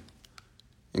to me.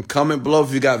 And comment below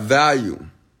if you got value.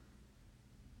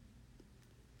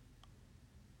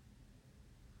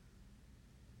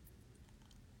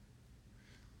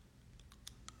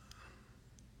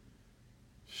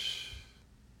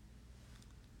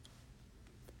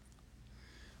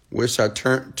 Wish I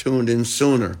tuned in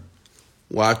sooner.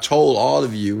 Well, I told all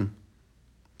of you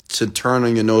to turn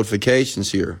on your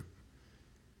notifications here.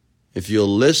 If you'll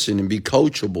listen and be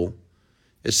coachable,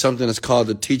 it's something that's called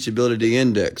the teachability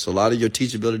index. A lot of your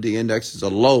teachability indexes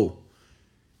are low.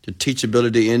 The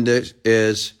teachability index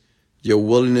is your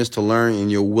willingness to learn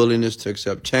and your willingness to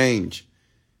accept change.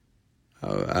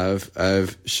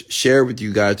 I've shared with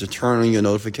you guys to turn on your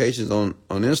notifications on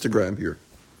Instagram here.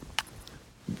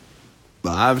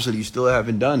 But obviously you still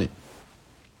haven't done it.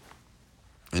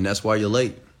 And that's why you're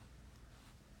late.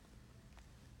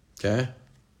 Okay?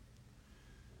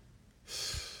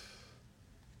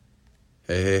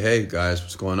 Hey, guys,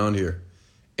 what's going on here?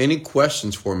 Any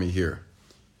questions for me here?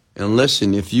 And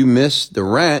listen, if you missed the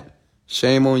rant,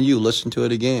 shame on you. Listen to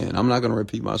it again. I'm not going to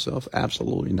repeat myself.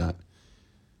 Absolutely not.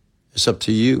 It's up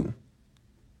to you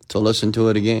to listen to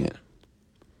it again,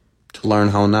 to learn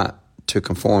how not to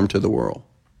conform to the world.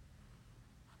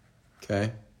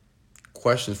 Okay?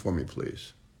 Questions for me,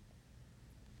 please.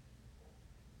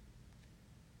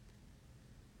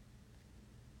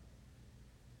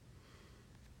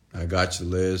 I got you,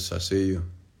 Liz. I see you.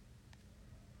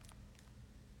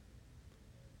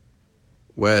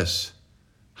 Wes,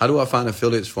 how do I find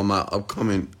affiliates for my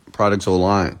upcoming products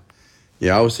online?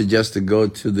 Yeah, I would suggest to go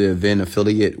to the event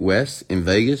Affiliate West in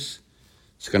Vegas.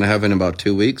 It's going to happen in about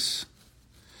 2 weeks.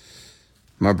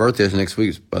 My birthday is next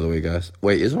week, by the way, guys.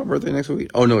 Wait, is my birthday next week?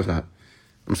 Oh, no, it's not.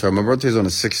 I'm sorry. My birthday is on the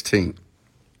 16th.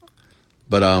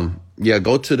 But, yeah,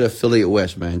 go to the Affiliate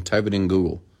West, man. Type it in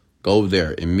Google. Go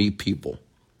there and meet people.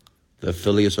 The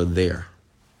affiliates are there.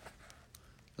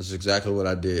 That's exactly what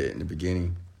I did in the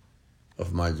beginning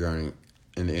of my journey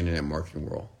in the internet marketing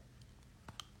world.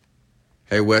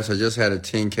 Hey, Wes, I just had a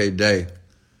 10K day.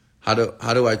 How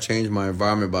do I change my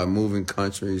environment by moving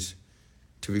countries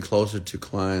to be closer to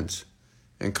clients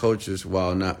and coaches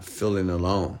while not feeling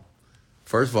alone?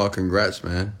 First of all, congrats,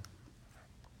 man.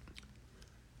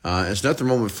 There's nothing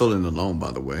wrong with feeling alone,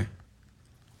 by the way.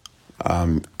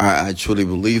 I truly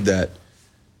believe that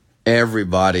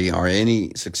everybody or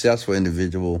any successful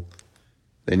individual,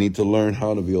 they need to learn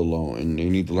how to be alone, and they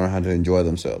need to learn how to enjoy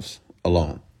themselves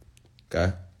alone.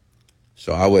 Okay?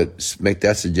 So I would make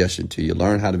that suggestion to you.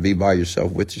 Learn how to be by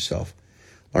yourself, with yourself.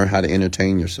 Learn how to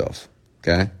entertain yourself.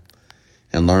 Okay?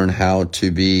 And learn how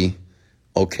to be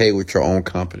okay with your own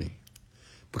company.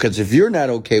 Because if you're not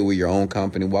okay with your own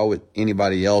company, why would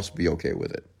anybody else be okay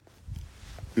with it?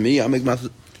 Me, I make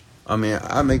myself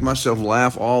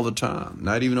laugh all the time.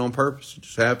 Not even on purpose. It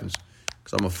just happens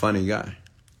because I'm a funny guy.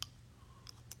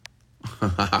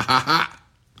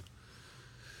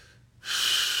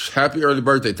 Happy early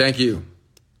birthday. Thank you.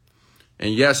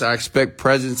 And yes, I expect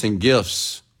presents and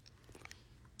gifts.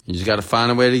 You just got to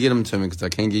find a way to get them to me because I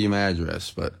can't give you my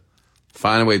address. But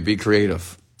find a way. Be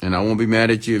creative. And I won't be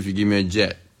mad at you if you give me a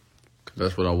jet because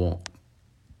that's what I want.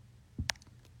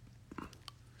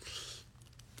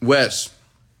 Wes,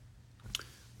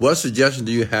 what suggestion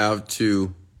do you have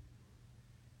to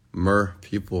mert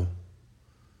people?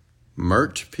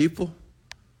 Mert people?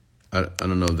 I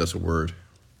don't know if that's a word.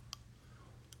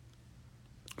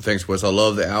 Thanks, Wes. I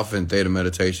love the Alpha and Theta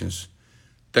meditations.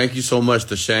 Thank you so much,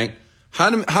 Deshank.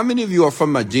 How many of you are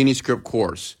from my Genie Script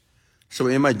course? So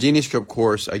in my Genie Script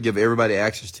course, I give everybody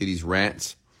access to these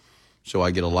rants. So I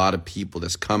get a lot of people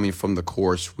that's coming from the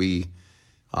course. We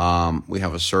have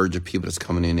a surge of people that's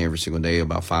coming in every single day,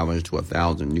 about 500 to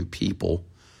 1,000 new people,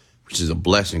 which is a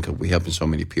blessing because we're helping so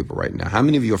many people right now. How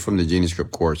many of you are from the Genie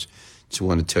Script course? Just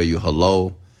want to tell you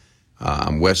hello.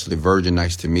 I'm Wesley Virgin.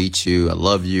 Nice to meet you. I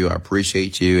love you. I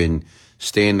appreciate you. And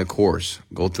stay in the course.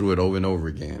 Go through it over and over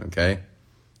again, okay?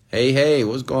 Hey,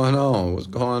 what's going on? What's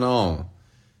going on?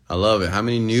 I love it. How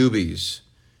many newbies?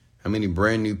 How many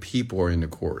brand new people are in the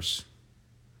course?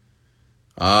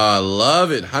 I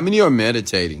love it. How many are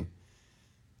meditating?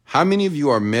 How many of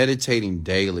you are meditating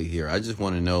daily here? I just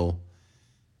want to know.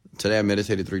 Today I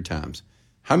meditated 3 times.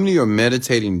 How many are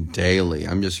meditating daily?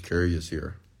 I'm just curious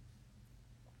here.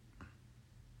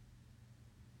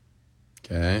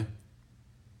 Okay.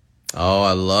 Oh,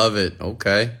 I love it.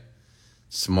 Okay.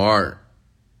 Smart.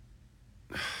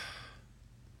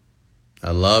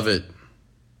 I love it.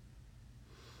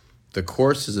 The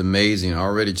course is amazing. I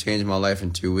already changed my life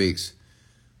in 2 weeks.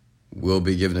 We'll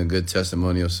be giving a good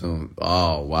testimonial soon.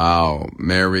 Oh, wow.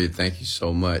 Mary, thank you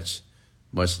so much.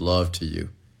 Much love to you.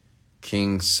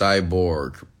 King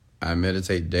Cyborg. I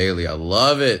meditate daily. I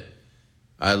love it.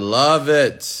 I love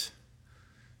it.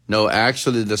 No,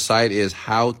 actually, the site is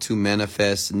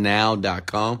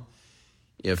howtomanifestnow.com.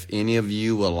 If any of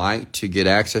you would like to get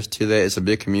access to that, it's a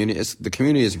big community. The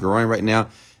community is growing right now.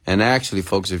 And actually,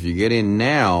 folks, if you get in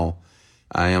now,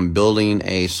 I am building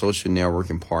a social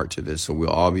networking part to this. So we'll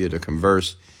all be able to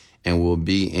converse, and we'll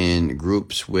be in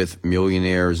groups with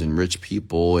millionaires and rich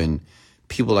people and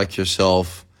people like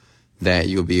yourself that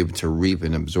you'll be able to reap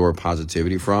and absorb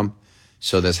positivity from.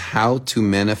 So that's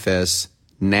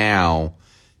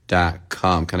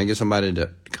howtomanifestnow.com. Can I get somebody to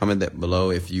comment that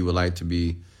below if you would like to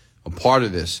be a part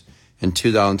of this? In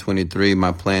 2023,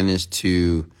 my plan is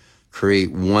to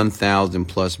create 1,000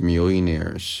 plus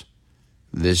millionaires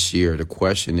this year. The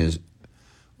question is,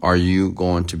 are you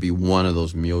going to be one of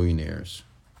those millionaires?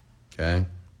 Okay.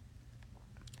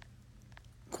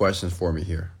 Questions for me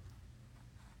here.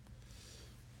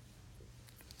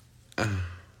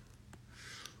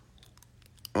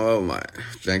 Oh my,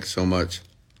 thanks so much.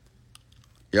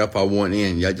 Yep, I want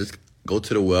in. Yeah, just go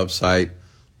to the website,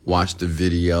 watch the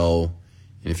video,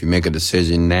 and if you make a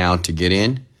decision now to get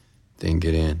in, then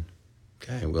get in.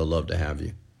 Okay, we'll love to have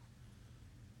you.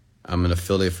 I'm an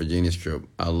affiliate for Genius Group.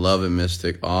 I love it,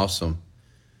 Mystic. Awesome.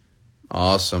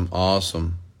 Awesome.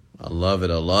 I love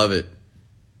it.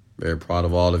 Very proud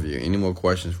of all of you. Any more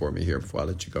questions for me here before I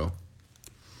let you go?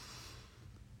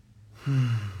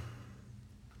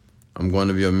 I'm going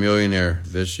to be a millionaire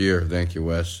this year. Thank you,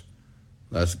 Wes.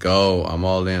 Let's go. I'm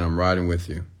all in. I'm riding with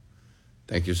you.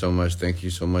 Thank you so much. Thank you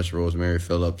so much, Rosemary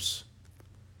Phillips.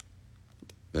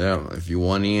 Yeah, if you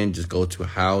want in, just go to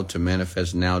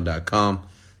howtomanifestnow.com.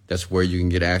 That's where you can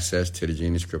get access to the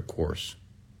Genius Script course.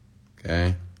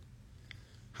 Okay?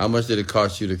 How much did it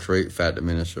cost you to create Fat to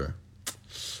Minister?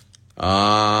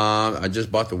 I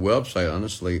just bought the website,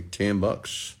 honestly,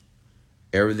 $10.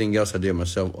 Everything else I did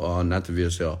myself, not the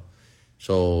VSL.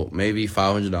 So maybe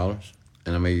 $500,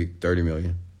 and I made $30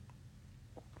 million.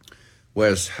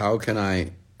 Wes, how can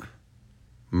I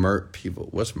mert people?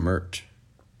 What's mert?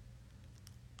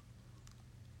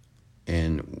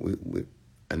 And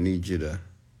I need you to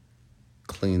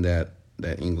clean that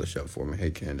English up for me.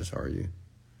 Hey, Candace, how are you?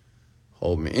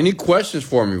 Hold me. Any questions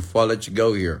for me before I let you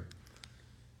go here?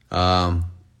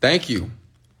 Thank you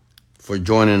for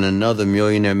joining another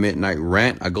Millionaire Midnight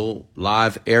Rant. I go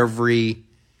live every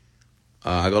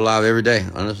day,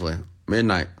 honestly,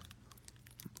 midnight.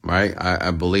 Right?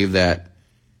 I believe that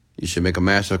you should make a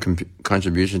massive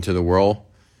contribution to the world,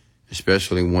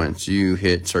 especially once you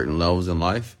hit certain levels in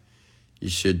life. You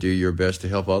should do your best to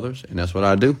help others, and that's what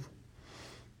I do.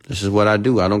 This is what I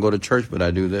do. I don't go to church, but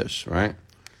I do this, right?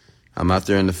 I'm out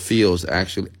there in the fields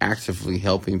actually actively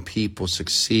helping people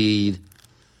succeed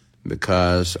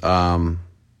because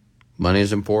money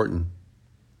is important.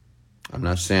 I'm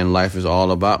not saying life is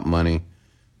all about money,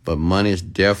 but money is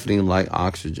definitely like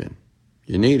oxygen.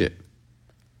 You need it.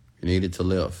 You need it to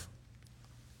live.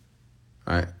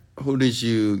 All right. Who did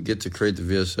you get to create the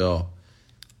VSL?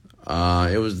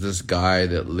 It was this guy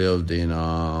that lived in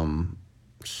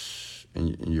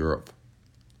Europe.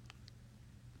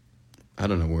 I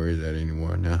don't know where he's at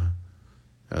anymore now.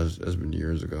 That's been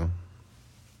years ago.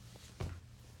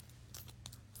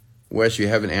 Wes, you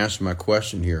haven't answered my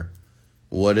question here.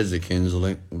 What is it,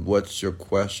 Kinsley? What's your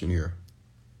question here?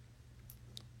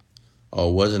 Oh,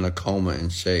 it wasn't a coma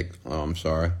and shake. Oh, I'm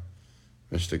sorry.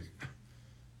 Mr.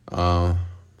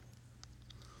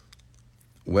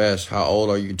 Wes, how old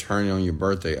are you turning on your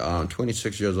birthday? I'm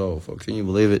 26 years old, folks. Can you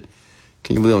believe it?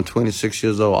 Can you believe I'm 26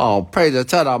 years old? Oh, praise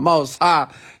to the Most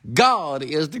High. God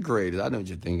is the greatest. I know what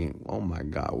you're thinking. Oh, my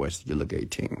God, Wes, you look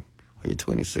 18. When you're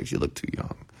 26, you look too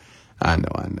young. I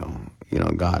know. You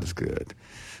know, God is good.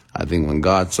 I think when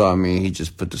God saw me, he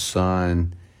just put the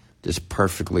sun just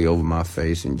perfectly over my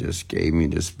face and just gave me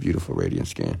this beautiful radiant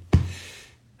skin.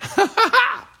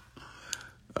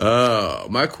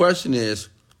 My question is,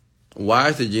 why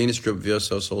is the Genius Script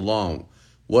VSL so long?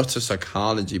 What's the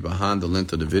psychology behind the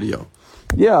length of the video?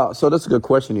 Yeah, so that's a good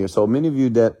question here. So many of you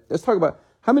let's talk about,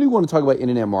 how many want to talk about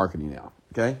internet marketing now?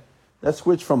 Okay, let's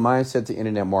switch from mindset to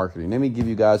internet marketing. Let me give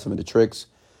you guys some of the tricks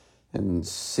and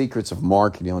secrets of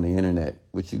marketing on the internet,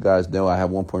 which you guys know I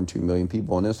have 1.2 million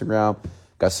people on Instagram,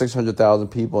 got 600,000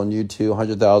 people on YouTube,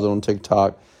 100,000 on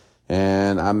TikTok,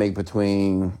 and I make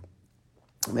between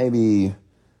maybe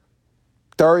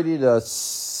 $30,000 to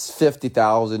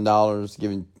 $50,000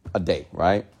 given a day,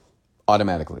 right?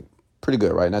 Automatically. Pretty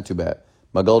good, right? Not too bad.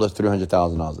 My goal is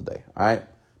 $300,000 a day, all right?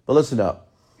 But listen up.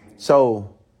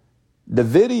 So the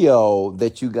video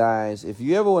that you guys, if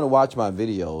you ever want to watch my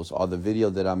videos or the video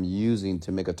that I'm using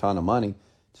to make a ton of money,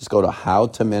 just go to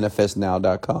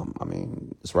howtomanifestnow.com. I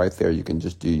mean, it's right there. You can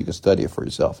study it for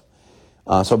yourself.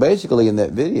 So basically in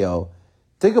that video,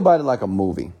 think about it like a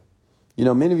movie. You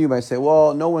know, many of you might say,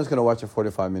 well, no one's going to watch a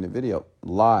 45-minute video.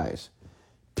 Lies.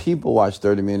 People watch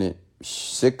 30-minute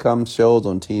sitcom shows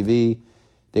on TV.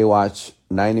 They watch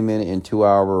 90-minute and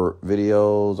 2-hour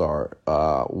videos or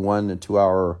 1 to 2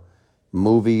 hour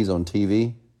movies on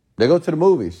TV. They go to the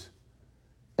movies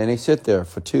and they sit there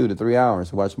for 2 to 3 hours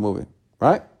to watch a movie,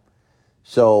 right?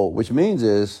 So, which means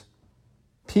is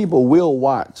people will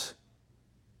watch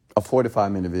a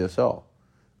 45-minute VSL.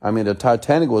 I mean, the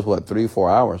Titanic was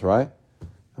 3-4 hours, right?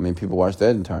 I mean, people watched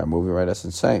that entire movie, right? That's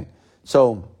insane.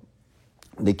 So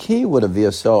The key with a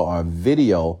VSL or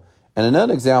video, and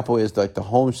another example is like the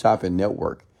home shopping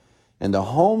network. And the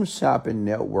home shopping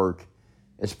network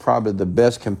is probably the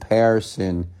best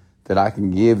comparison that I can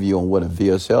give you on what a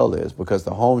VSL is, because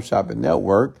the home shopping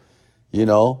network,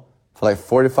 for like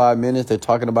 45 minutes, they're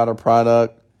talking about a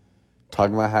product,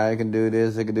 talking about how it can do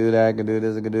this, it can do that, it can do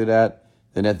this, it can do that.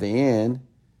 Then at the end,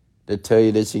 they tell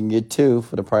you that you can get two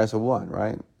for the price of one,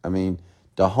 right? I mean,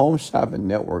 the home shopping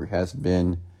network has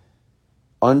been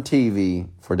on TV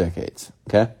for decades,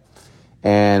 okay?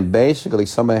 And basically,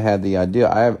 somebody had the idea.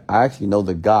 I actually know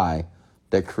the guy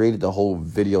that created the whole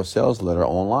video sales letter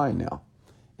online now.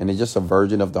 And it's just a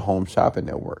version of the home shopping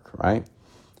network, right?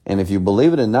 And if you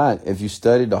believe it or not, if you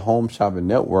study the home shopping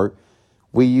network,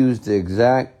 we use the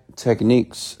exact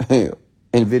techniques in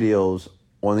videos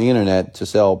on the internet to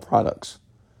sell products,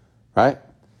 right?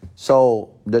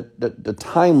 So the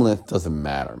time length doesn't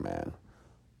matter, man.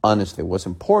 Honestly, what's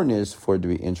important is for it to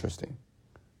be interesting,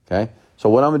 okay? So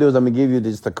what I'm going to do is I'm going to give you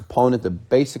the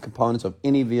basic components of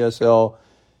any VSL.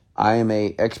 I am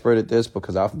an expert at this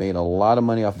because I've made a lot of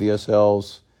money off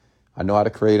VSLs. I know how to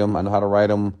create them. I know how to write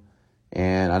them.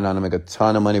 And I know how to make a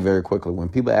ton of money very quickly. When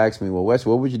people ask me, well, Wes,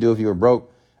 what would you do if you were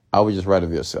broke? I would just write a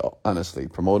VSL, honestly,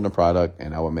 promoting a product,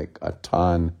 and I would make a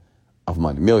ton of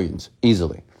money, millions,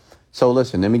 easily. So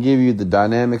listen, let me give you the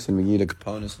dynamics and let me give you the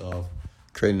components of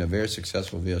creating a very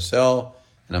successful VSL,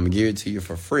 and I'm going to give it to you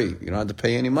for free. You don't have to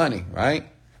pay any money, right?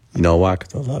 You know why?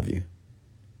 Because I love you.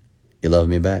 You love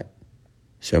me back?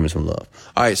 Show me some love.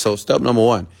 All right, so step number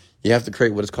one, you have to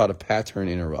create what is called a pattern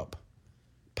interrupt.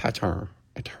 Pattern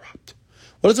interrupt.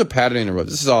 What is a pattern interrupt?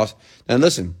 This is all, now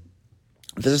listen,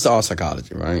 this is all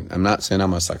psychology, right? I'm not saying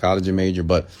I'm a psychology major,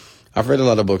 but I've read a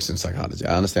lot of books in psychology.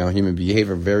 I understand human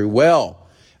behavior very well.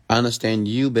 I understand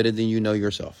you better than you know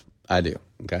yourself. I do,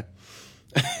 okay?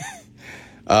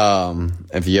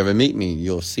 If you ever meet me,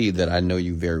 you'll see that I know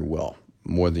you very well,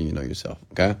 more than you know yourself,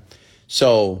 okay?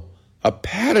 So a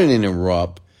pattern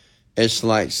interrupt, it's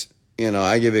like,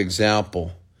 I give an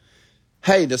example.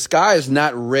 Hey, the sky is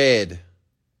not red.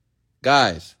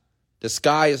 Guys, the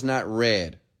sky is not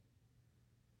red.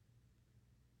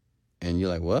 And you're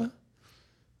like, what?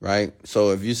 Right?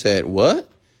 So if you said, what?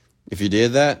 If you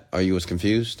did that, or you was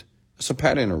confused, it's a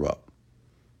pattern interrupt.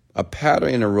 A pattern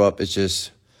interrupt is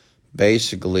just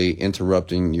basically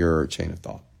interrupting your chain of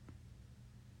thought.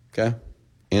 Okay?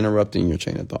 Interrupting your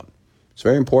chain of thought. It's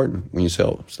very important when you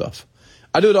sell stuff.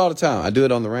 I do it all the time. I do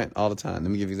it on the rant all the time.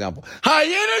 Let me give you an example. High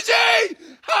energy,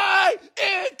 high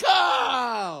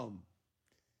income.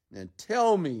 Now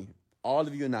tell me, all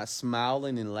of you are not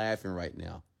smiling and laughing right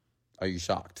now. Are you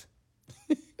shocked?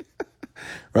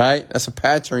 Right? That's a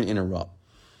pattern interrupt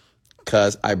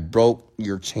because I broke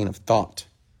your chain of thought.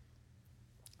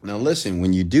 Now listen,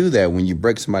 when you do that, when you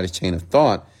break somebody's chain of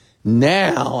thought,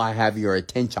 now I have your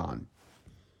attention.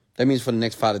 That means for the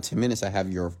next 5 to 10 minutes, I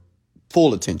have your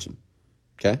full attention.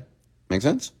 Okay? Make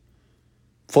sense?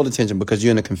 Full attention, because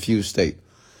you're in a confused state.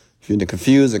 If you're in a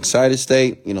confused, excited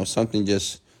state, something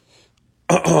just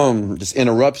just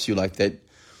interrupts you like that,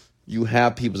 you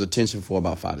have people's attention for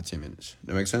about 5 to 10 minutes.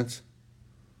 That make sense?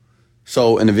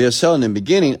 So in the VSL in the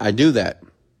beginning, I do that.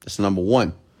 That's number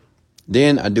one.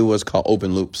 Then I do what's called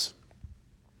open loops.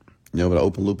 You know what an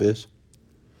open loop is?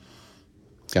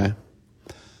 Okay.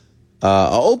 An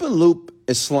open loop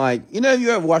is like, you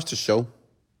ever watched a show?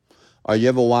 Or you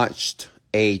ever watched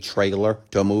a trailer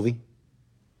to a movie?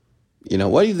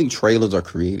 Why do you think trailers are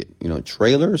created?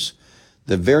 Trailers,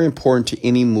 they're very important to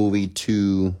any movie,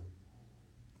 to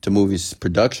movies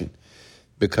production,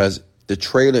 because the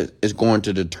trailer is going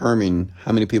to determine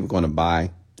how many people are going to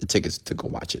buy the tickets to go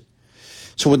watch it.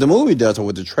 So what the movie does, or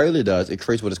what the trailer does, it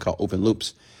creates what is called open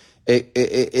loops.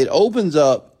 It opens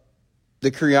up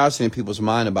the curiosity in people's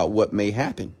mind about what may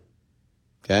happen.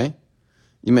 Okay?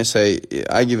 You may say,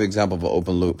 I give an example of an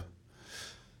open loop.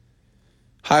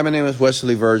 Hi, my name is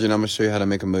Wesley Virgin. I'm going to show you how to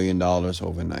make $1 million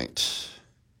overnight.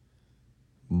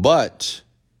 But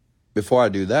before I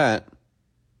do that,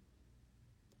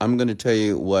 I'm going to tell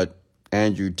you what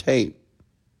Andrew Tate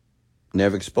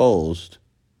never exposed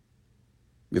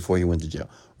before he went to jail.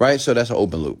 Right? So that's an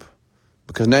open loop.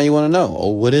 Because now you want to know,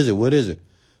 what is it? What is it?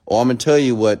 Or I'm going to tell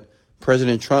you what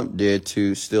President Trump did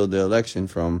to steal the election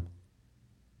from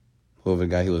whoever the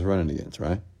guy he was running against,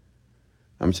 right?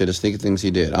 I'm going to tell you the sneaky things he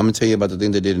did. I'm going to tell you about the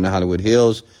things they did in the Hollywood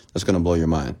Hills. That's going to blow your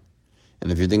mind.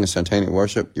 And if you think it's satanic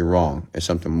worship, you're wrong. It's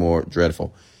something more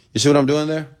dreadful. You see what I'm doing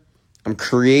there? I'm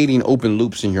creating open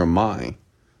loops in your mind,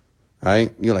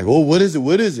 right? You're like, what is it?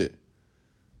 What is it?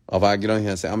 Or if I get on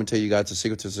here and say, I'm going to tell you guys the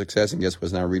secret to success, and guess what?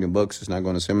 It's not reading books. It's not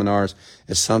going to seminars.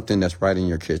 It's something that's right in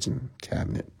your kitchen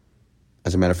cabinet.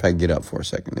 As a matter of fact, get up for a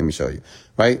second. Let me show you.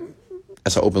 Right?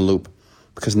 That's an open loop.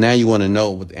 Because now you want to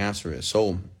know what the answer is.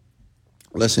 So,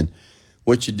 listen,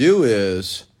 what you do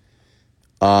is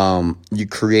you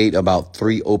create about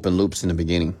 3 open loops in the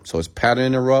beginning. So it's pattern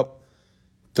interrupt,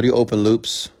 3 open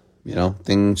loops,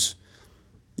 things,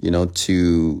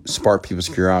 to spark people's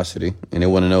curiosity. And they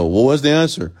want to know, well, what's the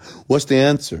answer? What's the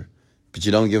answer? But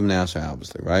you don't give them the answer,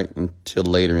 obviously, right? Until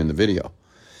later in the video.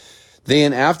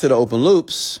 Then after the open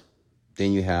loops,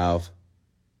 then you have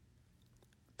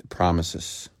the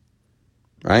promises,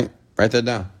 right? Write that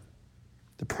down.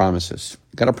 The promises.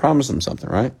 You got to promise them something,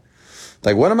 right?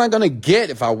 Like, what am I going to get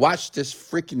if I watch this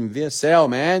freaking VSL,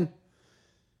 man?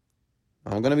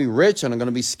 I'm going to be rich and I'm going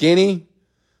to be skinny.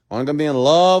 I'm going to be in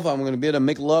love. I'm going to be able to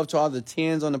make love to all the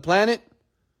 10s on the planet,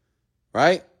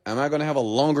 right? Am I going to have a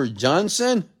longer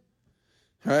Johnson,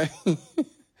 right?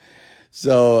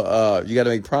 So you got to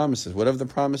make promises, whatever the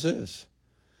promise is,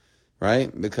 right?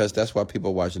 Because that's why people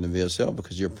are watching the VSL,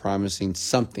 because you're promising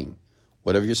something,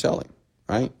 whatever you're selling,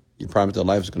 right? You promise their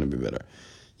life is going to be better.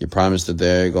 You promise that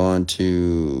they're going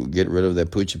to get rid of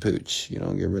that poochie pooch, get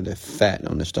rid of that fat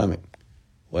on their stomach,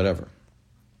 whatever.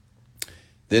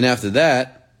 Then after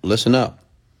that, listen up.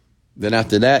 Then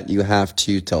after that, you have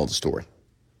to tell the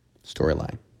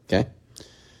storyline, okay?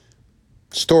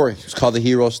 Story. It's called the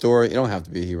hero story. It don't have to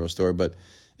be a hero story, but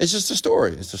it's just a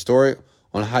story. It's a story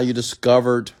on how you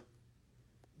discovered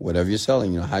whatever you're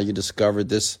selling, how you discovered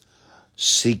this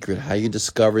secret, how you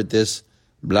discovered this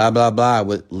blah, blah, blah,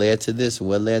 what led to this,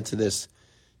 what led to this.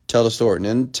 Tell the story. And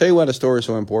then tell you why the story is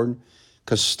so important.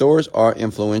 Because stories are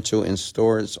influential and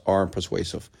stories are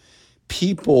persuasive.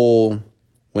 People,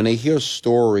 when they hear a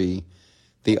story,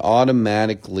 they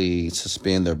automatically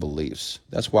suspend their beliefs.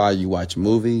 That's why you watch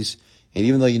movies. And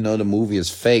even though you know the movie is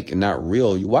fake and not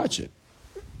real, you watch it.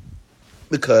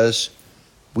 Because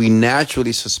we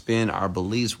naturally suspend our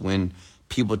beliefs when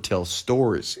people tell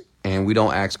stories. And we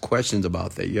don't ask questions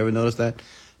about that. You ever notice that?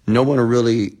 No one will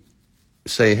really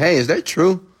say, hey, is that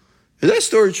true? Is that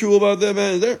story true about that,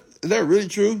 man? Is that really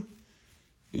true?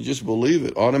 You just believe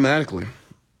it automatically.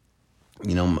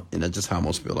 And that's just how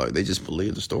most people are. They just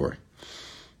believe the story,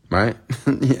 right?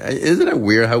 Isn't it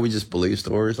weird how we just believe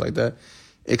stories like that?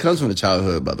 It comes from the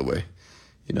childhood, by the way.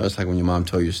 It's like when your mom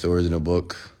told you stories in a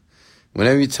book.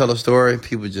 Whenever you tell a story,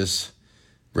 people just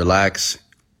relax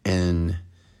and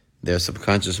their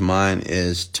subconscious mind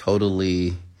is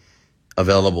totally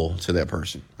available to that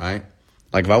person, right?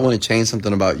 Like if I want to change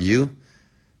something about you,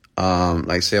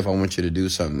 like say if I want you to do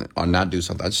something or not do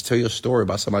something, I just tell you a story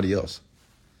about somebody else.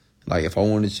 Like if I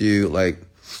wanted you, like,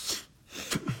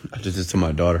 I just did this to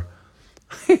my daughter.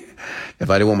 If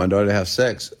I didn't want my daughter to have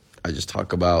sex, I just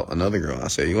talk about another girl. I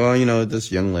say, well,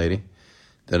 this young lady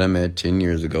that I met 10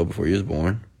 years ago before you was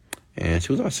born, and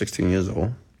she was about 16 years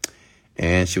old,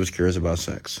 and she was curious about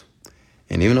sex.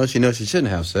 And even though she knows she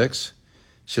shouldn't have sex,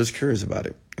 she was curious about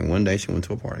it. And one day she went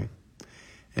to a party.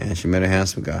 And she met a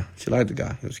handsome guy. She liked the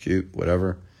guy. He was cute,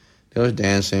 whatever. They was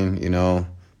dancing,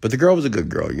 But the girl was a good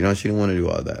girl, She didn't want to do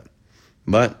all that.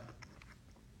 But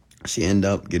she ended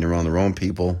up getting around the wrong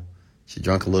people. She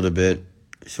drank a little bit.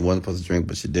 She wasn't supposed to drink,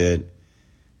 but she did.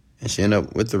 And she ended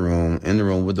up in the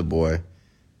room with the boy.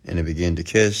 And they began to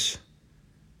kiss.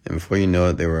 And before you know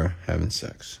it, they were having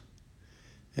sex.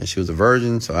 And she was a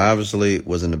virgin, so obviously it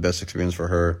wasn't the best experience for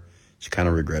her. She kind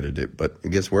of regretted it, but it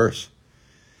gets worse.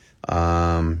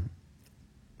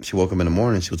 She woke up in the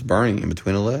morning, she was burning in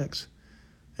between her legs.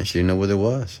 And she didn't know what it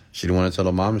was. She didn't want to tell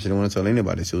her mom, she didn't want to tell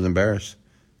anybody. She was embarrassed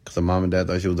because her mom and dad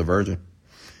thought she was a virgin.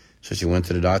 So she went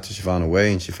to the doctor, she found a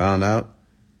way, and she found out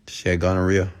she had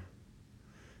gonorrhea.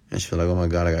 And she was like, oh my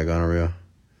God, I got gonorrhea.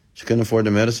 She couldn't afford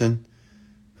the medicine,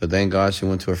 but thank God she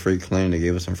went to a free clinic. They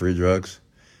gave her some free drugs.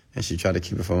 And she tried to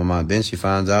keep it from her mom. Then she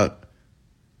finds out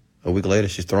a week later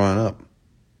she's throwing up.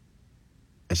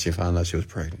 And she found out she was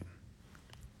pregnant.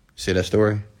 See that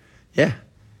story? Yeah.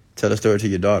 Tell the story to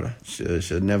your daughter.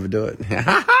 She'll never do it.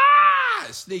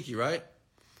 Sneaky, right?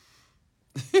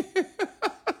 You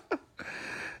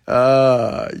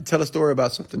tell a story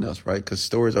about something else, right? Because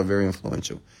stories are very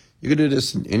influential. You can do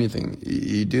this in anything.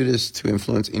 You do this to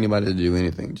influence anybody to do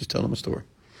anything. Just tell them a story.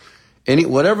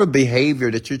 Whatever behavior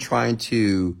that you're trying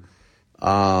to,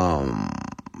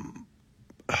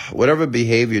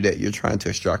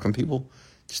 extract from people,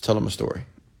 just tell them a story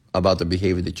about the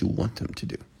behavior that you want them to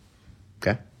do.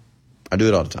 Okay? I do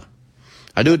it all the time.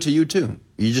 I do it to you too.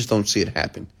 You just don't see it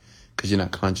happen because you're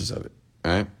not conscious of it.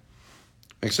 All right?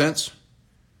 Make sense?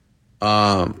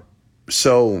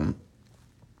 So,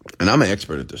 and I'm an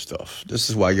expert at this stuff. This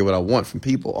is why I get what I want from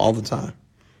people all the time.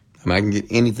 I can get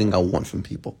anything I want from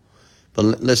people. But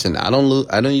listen, I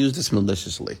don't use this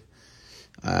maliciously.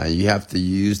 You have to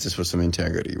use this with some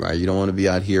integrity, right? You don't want to be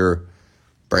out here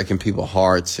breaking people's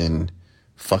hearts and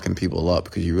fucking people up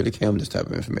because you really can't with this type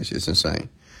of information. It's insane.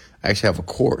 I actually have a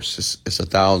course. It's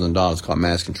 $1,000 called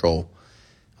Mass Control.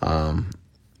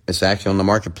 It's actually on the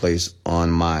marketplace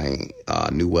on my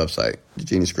new website, the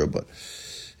Genius Group. But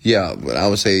yeah, but I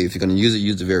would say if you're going to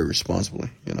use it very responsibly.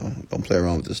 Don't play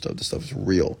around with this stuff. This stuff is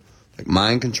real. Like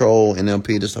mind control,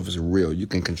 NLP, this stuff is real. You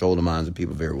can control the minds of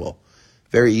people very well,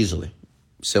 very easily,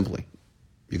 simply.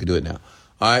 You can do it now.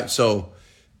 All right, so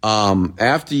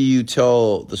after you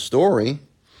tell the story,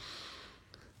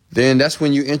 then that's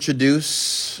when you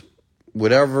introduce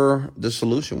whatever the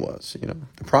solution was,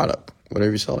 the product,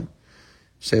 whatever you're selling.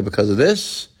 Say, because of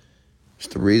this, it's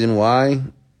the reason why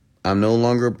I'm no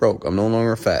longer broke. I'm no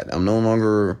longer fat. I'm no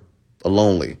longer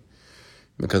lonely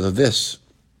because of this.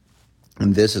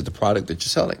 And this is the product that you're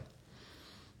selling.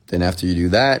 Then after you do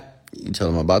that, you tell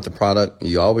them about the product.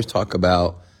 You always talk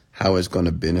about how it's going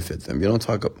to benefit them. You don't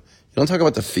talk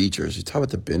about the features. You talk about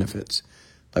the benefits.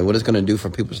 Like what it's going to do for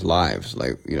people's lives.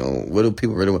 Like, what do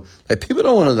people really want? Like people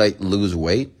don't want to lose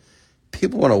weight.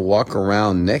 People want to walk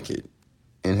around naked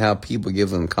and have people give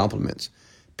them compliments.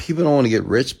 People don't want to get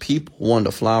rich. People want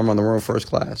to fly around the world first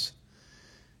class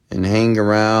and hang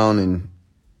around and,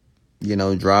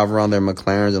 drive around their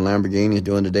McLarens and Lamborghinis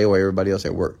during the day while everybody else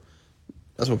at work.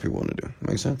 That's what people want to do.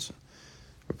 Makes sense?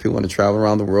 People want to travel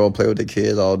around the world, play with their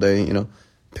kids all day,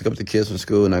 pick up the kids from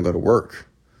school and not go to work.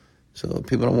 So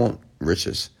people don't want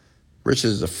riches.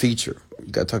 Riches is a feature.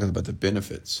 You got to talk about the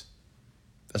benefits.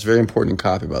 That's very important in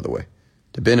copy, by the way.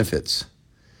 The benefits.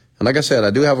 And like I said, I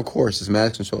do have a course. It's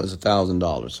Mass Control. It's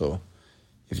 $1,000. So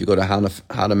if you go to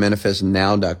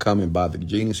howtomanifestnow.com and buy the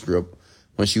Genius Group,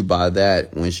 once you buy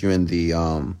that, once you're in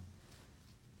the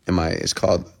it's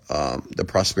called the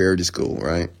Prosperity School,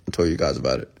 right? I told you guys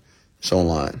about it. It's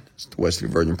online. It's the Wesley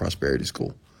Virgin Prosperity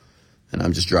School. And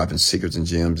I'm just dropping secrets and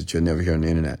gems that you'll never hear on the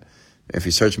internet. If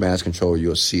you search Mass Control,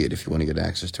 you'll see it if you want to get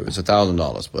access to it. It's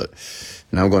 $1,000, but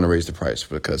now I'm going to raise the price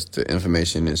because the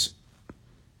information is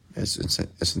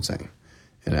insane.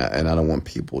 And I don't want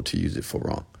people to use it for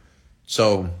wrong.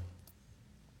 So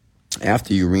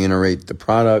after you reiterate the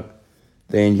product,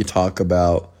 then you talk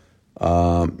about,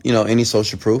 any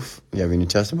social proof. You have any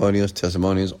testimonials.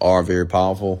 Testimonials are very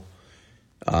powerful.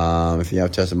 If you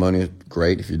have testimonials,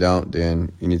 great. If you don't,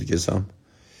 then you need to get some.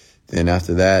 Then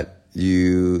after that,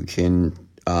 you can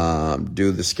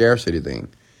do the scarcity thing.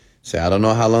 Say, I don't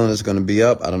know how long this is going to be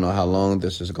up. I don't know how long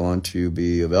this is going to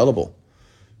be available.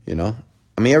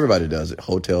 Everybody does it.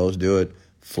 Hotels do it.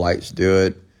 Flights do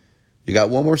it. You got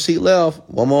one more seat left,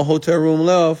 one more hotel room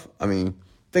left.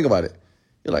 Think about it.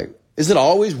 You're like, is it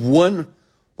always one?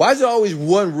 Why is it always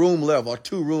one room left or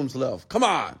two rooms left? Come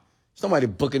on. Somebody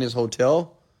booking this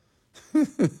hotel.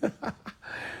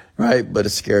 Right? But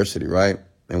it's scarcity, right?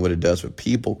 And what it does with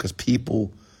people, because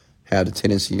people have the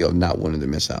tendency of not wanting to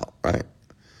miss out, right?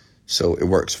 So it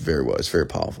works very well. It's very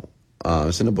powerful.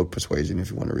 It's in the book Persuasion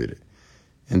if you want to read it.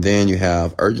 And then you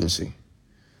have urgency.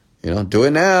 Do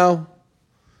it now.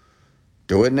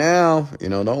 Do it now.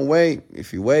 Don't wait.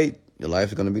 If you wait, your life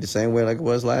is going to be the same way like it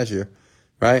was last year,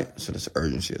 right? So there's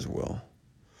urgency as well.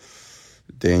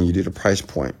 Then you do the price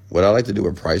point. What I like to do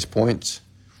with price points,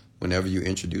 whenever you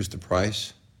introduce the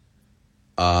price,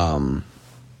 you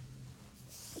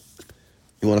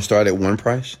want to start at one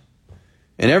price.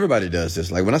 And everybody does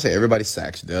this. Like when I say everybody,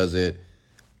 Saks does it.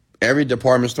 Every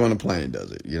department store on the planet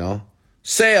does it,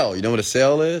 Sale. You know what a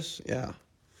sale is? Yeah.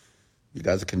 You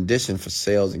guys are conditioned for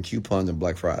sales and coupons and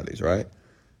Black Fridays, right?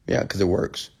 Yeah, because it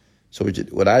works. So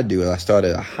what I do is I start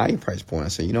at a high price point. I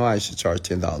say, I should charge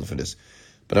 $10,000 for this.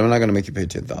 But I'm not going to make you pay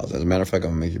 $10,000. As a matter of fact,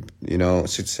 I'm going to make you,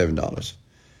 $67.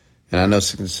 And I know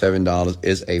 $67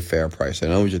 is a fair price. I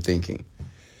know what you're thinking.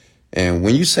 And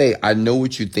when you say, I know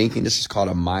what you're thinking, this is called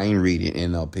a mind reading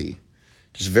NLP.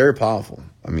 It's very powerful.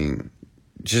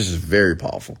 Just very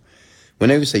powerful.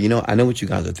 Whenever you say, I know what you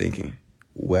guys are thinking.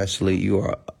 Wesley, you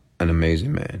are an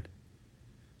amazing man.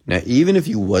 Now, even if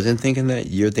you wasn't thinking that,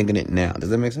 you're thinking it now. Does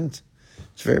that make sense?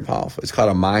 It's very powerful. It's called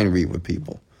a mind read with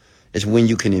people. It's when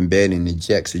you can embed and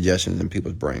inject suggestions in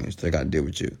people's brains that got to deal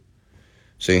with you.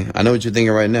 See, I know what you're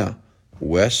thinking right now.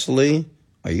 Wesley,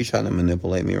 are you trying to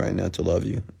manipulate me right now to love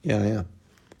you? Yeah, I am.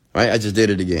 Right? I just did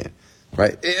it again.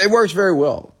 Right? It works very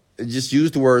well. Just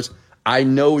use the words, I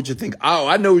know what you're thinking. Oh,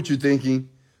 I know what you're thinking.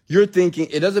 You're thinking.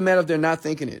 It doesn't matter if they're not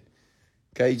thinking it.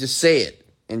 Okay? Just say it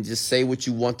and just say what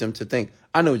you want them to think.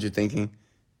 I know what you're thinking.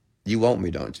 You want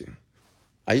me, don't you?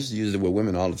 I used to use it with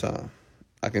women all the time.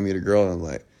 I can meet a girl and I'm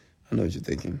like, I know what you're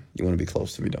thinking. You want to be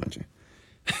close to me, don't you?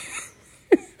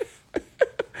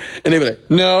 And they be like,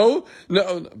 no,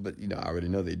 no. But, I already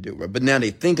know they do. Right? But now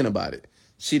they thinking about it.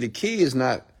 See, the key is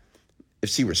not if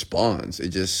she responds.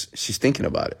 She's thinking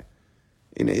about it.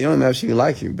 It don't matter if she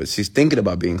like you, but she's thinking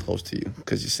about being close to you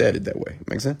because you said it that way.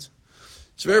 Make sense?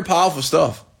 It's very powerful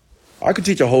stuff. I could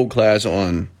teach a whole class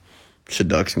on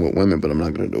seduction with women, but I'm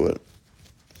not going to do it.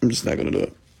 I'm just not going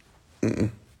to do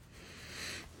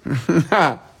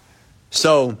it.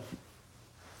 So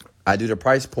I do the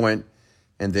price point,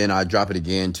 and then I drop it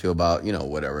again to about,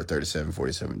 whatever, $37,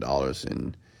 $47.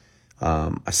 And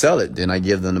I sell it. Then I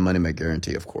give them the money back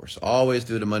guarantee, of course. Always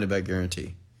do the money back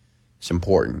guarantee. It's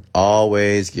important.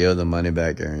 Always give the money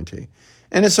back guarantee.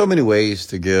 And there's so many ways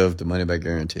to give the money back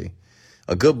guarantee.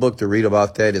 A good book to read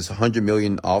about that is $100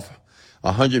 million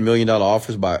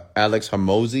Offers by Alex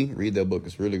Hormozi. Read that book.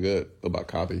 It's really good. About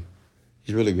copy.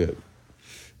 He's really good.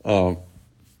 So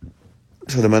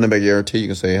the money back guarantee, you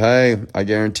can say, hey, I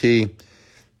guarantee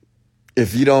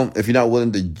if you're not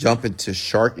willing to jump into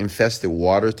shark infested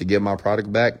waters to get my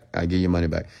product back, I give you money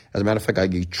back. As a matter of fact, I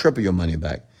give you triple your money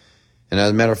back. And as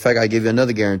a matter of fact, I give you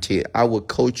another guarantee. I will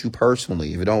coach you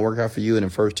personally. If it don't work out for you in the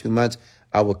first 2 months,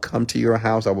 I will come to your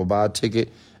house. I will buy a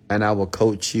ticket and I will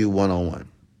coach you one-on-one.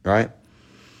 Right?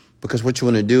 Because what you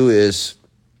want to do is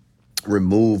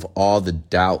remove all the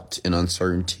doubt and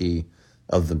uncertainty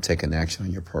of them taking action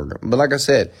on your program. But like I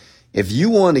said, if you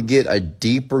want to get a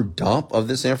deeper dump of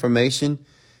this information,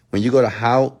 when you go to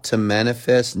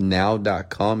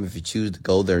howtomanifestnow.com, if you choose to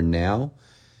go there now,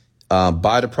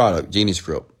 buy the product, Genie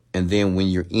Script. And then when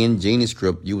you're in Genie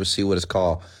Script, you will see what is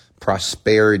called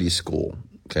Prosperity School.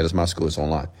 Okay, that's my school. It's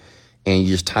online. And you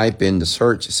just type in the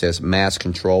search. It says Mass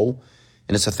Control.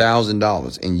 And it's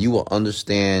 $1,000. And you will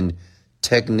understand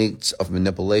techniques of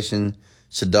manipulation,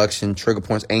 seduction, trigger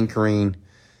points, anchoring,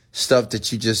 stuff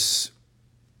that you just...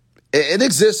 It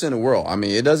exists in the world. I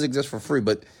mean, it does exist for free.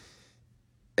 But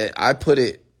I put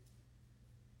it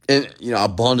in,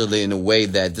 abundantly in a way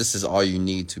that this is all you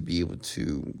need to be able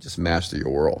to just master your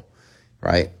world,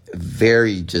 right?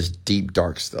 Very just deep,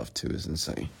 dark stuff too. Is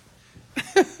insane.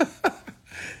 All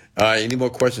right, any more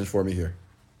questions for me here?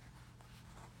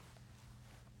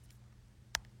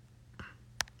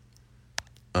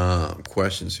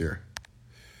 Questions here.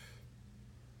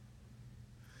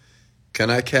 Can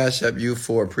I cash up you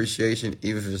for appreciation,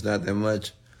 even if it's not that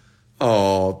much?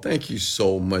 Oh, thank you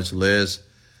so much, Liz.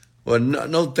 Well,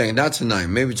 no thing, not tonight.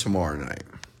 Maybe tomorrow night.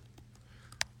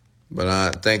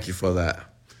 But thank you for that.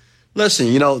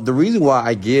 Listen, the reason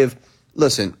why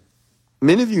listen,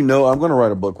 many of you know I'm going to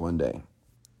write a book one day.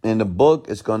 And the book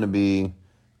is going to be,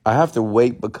 I have to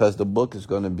wait because the book is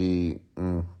going to be,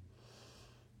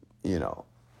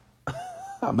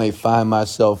 I may find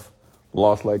myself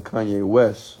lost like Kanye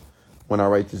West when I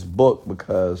write this book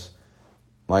because,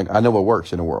 I know what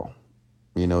works in the world.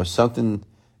 It's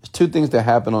two things that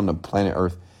happen on the planet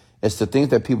Earth. It's the things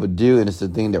that people do and it's the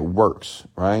thing that works,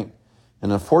 right?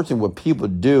 And unfortunately, what people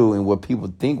do and what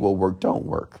people think will work don't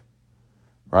work,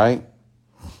 right?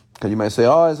 Because you might say,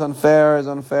 oh, it's unfair.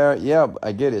 Yeah,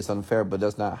 I get it. It's unfair, but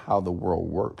that's not how the world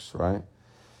works, right?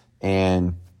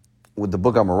 And with the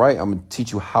book I'm going to write, I'm going to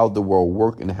teach you how the world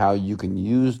works and how you can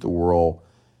use the world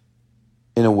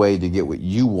in a way to get what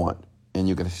you want. And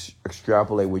you can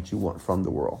extrapolate what you want from the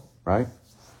world, right?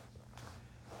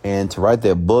 And to write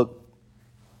that book,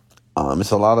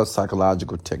 it's a lot of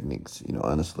psychological techniques,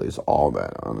 honestly. It's all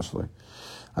that, honestly.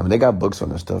 I mean, they got books on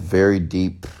this stuff, very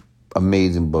deep,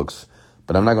 amazing books.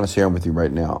 But I'm not going to share them with you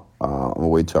right now. I'm going to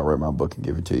wait till I write my book and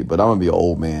give it to you. But I'm going to be an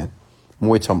old man. I'm going to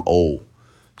wait till I'm old.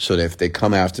 So that if they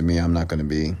come after me, I'm not going to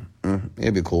be,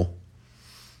 it'd be cool.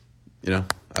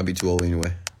 I'll be too old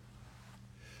anyway.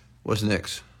 What's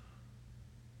next?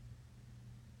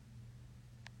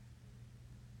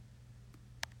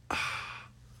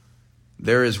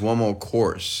 There is one more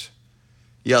course.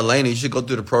 Yeah, Lena, you should go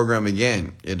through the program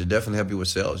again. It'll definitely help you with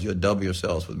sales. You'll double your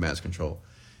sales with Mass Control.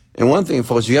 And one thing,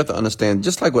 folks, you have to understand,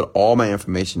 just like with all my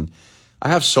information, I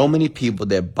have so many people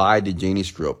that buy the Genie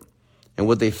Script. And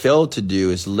what they fail to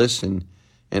do is listen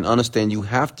and understand you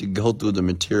have to go through the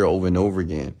material over and over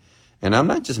again. And I'm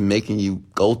not just making you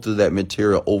go through that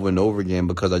material over and over again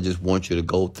because I just want you to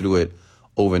go through it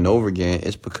over and over again.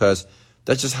 It's because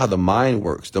that's just how the mind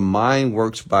works. The mind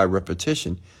works by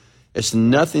repetition. It's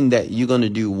nothing that you're going to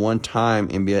do one time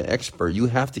and be an expert. You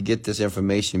have to get this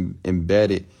information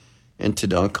embedded into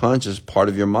the unconscious part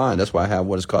of your mind. That's why I have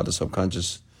what is called the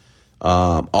subconscious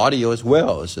audio as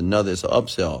well. It's an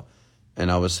upsell. And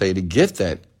I would say to get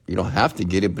that, you don't have to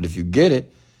get it, but if you get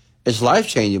it, it's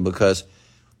life-changing because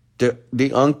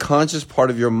the unconscious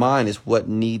part of your mind is what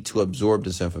need to absorb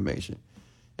this information.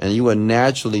 And you will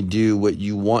naturally do what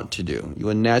you want to do. You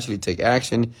will naturally take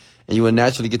action, and you will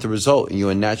naturally get the result. And you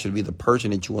will naturally be the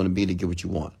person that you want to be to get what you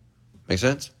want. Make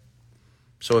sense?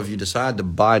 So if you decide to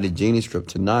buy the Genie Script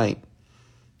tonight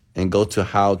and go to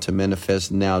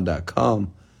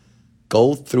howtomanifestnow.com,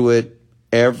 go through it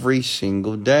every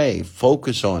single day.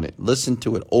 Focus on it. Listen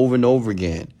to it over and over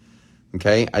again.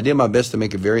 Okay? I did my best to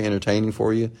make it very entertaining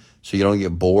for you so you don't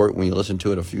get bored when you listen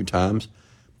to it a few times.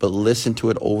 But listen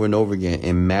to it over and over again,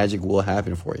 and magic will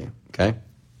happen for you. Okay?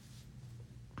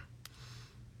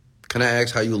 Can I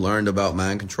ask how you learned about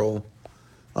mind control?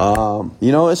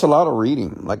 It's a lot of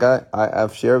reading. Like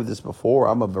I've shared this before.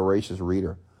 I'm a voracious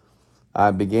reader.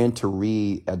 I began to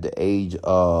read at the age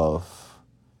of,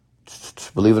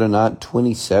 believe it or not,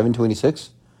 27,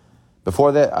 26.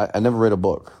 Before that, I never read a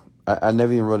book. I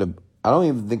never even wrote I don't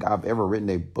even think I've ever written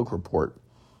a book report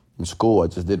in school. I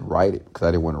just didn't write it because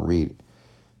I didn't want to read it.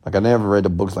 Like I never read the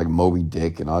books like Moby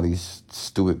Dick and all these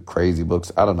stupid, crazy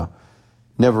books. I don't know.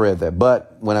 Never read that.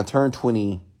 But when I turned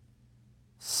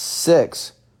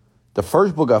 26, the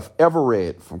first book I've ever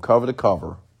read from cover to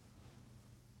cover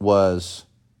was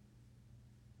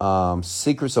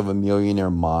Secrets of a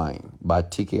Millionaire Mind by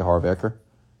T.K. Harv Eker.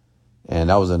 And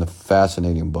that was a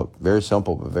fascinating book. Very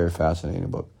simple, but very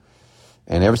fascinating book.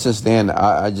 And ever since then,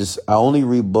 I only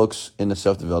read books in the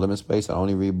self-development space. I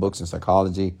only read books in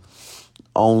psychology.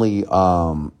 Only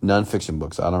nonfiction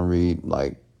books. I don't read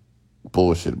like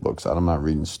bullshit books. I'm not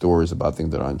reading stories about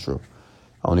things that are untrue.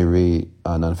 I only read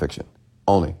nonfiction.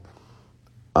 Only.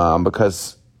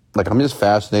 Because like I'm just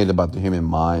fascinated about the human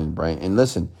mind, brain. And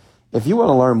listen, if you want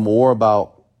to learn more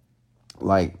about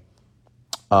like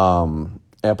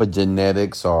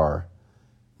epigenetics or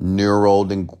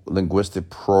neuro-linguistic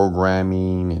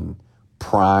programming and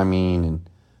priming, and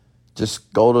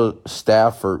just go to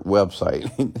Stafford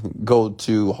website, go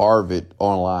to Harvard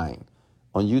online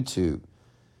on YouTube.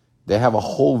 They have a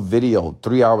whole video,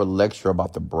 3-hour lecture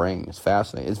about the brain. It's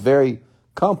fascinating. It's very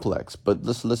complex, but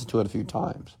let's listen to it a few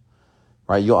times,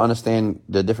 right? You'll understand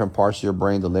the different parts of your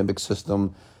brain, the limbic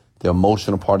system, the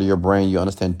emotional part of your brain. You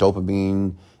understand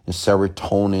dopamine and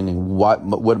serotonin and what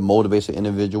motivates an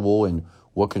individual and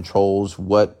what controls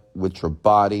what with your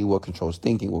body, what controls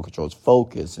thinking, what controls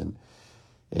focus, and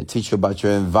teach you about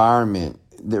your environment.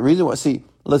 The reason why,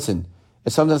 listen,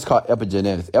 it's something that's called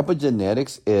epigenetics.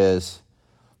 Epigenetics is,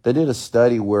 they did a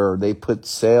study where they put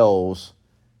cells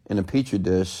in a petri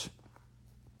dish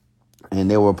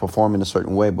and they were performing a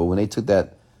certain way. But when they took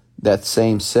that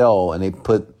same cell and they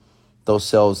put those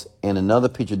cells in another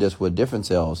petri dish with different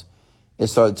cells, it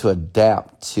started to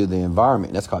adapt to the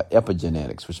environment. That's called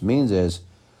epigenetics, which means is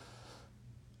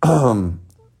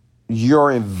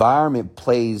your environment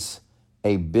plays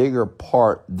a bigger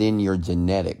part than your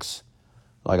genetics.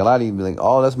 Like a lot of you be like,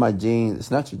 oh, that's my genes.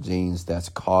 It's not your genes that's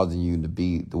causing you to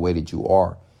be the way that you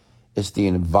are. It's the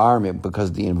environment,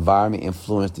 because the environment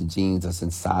influenced the genes that's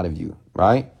inside of you,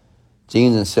 right?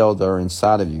 Genes and cells that are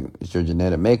inside of you. It's your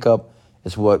genetic makeup.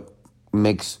 It's what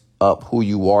makes up who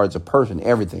you are as a person,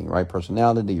 everything, right?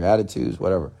 Personality, your attitudes,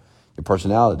 whatever, your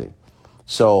personality.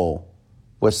 So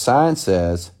what science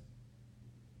says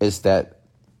is that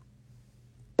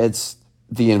it's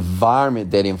the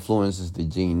environment that influences the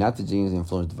gene, not the genes that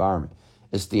influence the environment.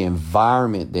 It's the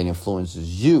environment that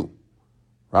influences you,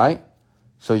 right?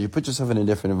 So you put yourself in a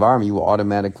different environment, you will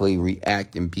automatically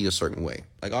react and be a certain way,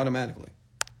 like automatically.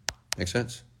 Make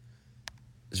sense?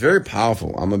 It's very powerful.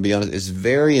 I'm going to be honest. It's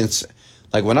very,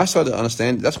 like when I started to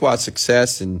understand, that's why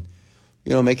success and,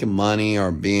 making money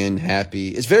or being happy,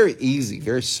 it's very easy,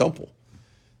 very simple.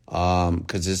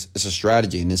 Because it's a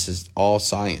strategy, and this is all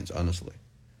science, honestly.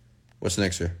 What's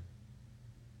next here?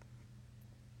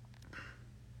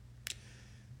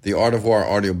 The Art of War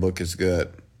audiobook is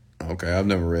good. Okay, I've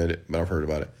never read it, but I've heard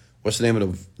about it. What's the name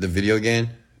of the video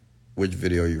again? Which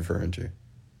video are you referring to?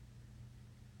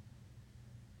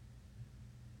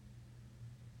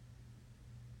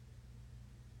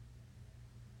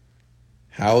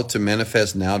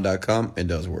 Howtomanifestnow.com. It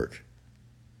does work.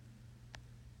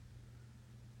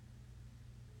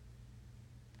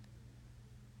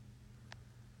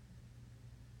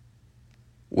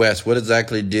 Wes, what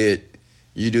exactly did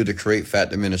you do to create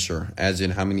Fat Diminisher? As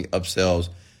in, how many upsells?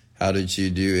 How did you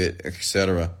do it,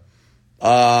 etc.?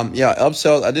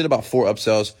 Upsells. I did about 4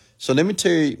 upsells. So let me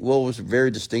tell you what was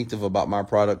very distinctive about my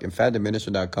product. And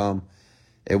fatdiminisher.com,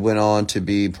 it went on to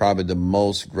be probably the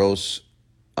most gross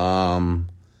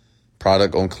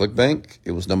product on ClickBank.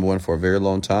 It was number 1 for a very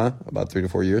long time, about 3 to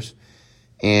 4 years.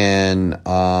 And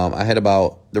I had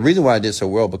the reason why I did so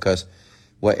well, because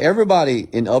everybody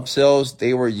in upsells,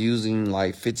 they were using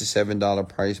like $57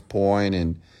 price point,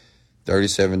 and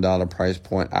 $37 price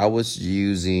point. I was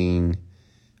using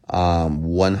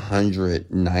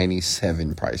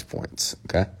 197 price points,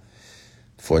 okay,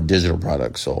 for a digital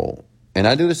product. So, and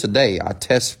I do this today. I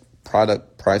test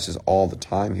product prices all the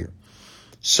time here.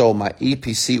 So my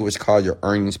EPC was called your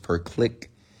earnings per click,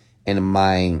 and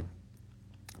my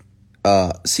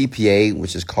CPA,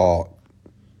 which is called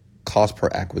cost per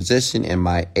acquisition, and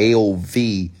my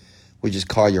AOV, which is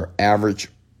called your average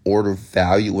order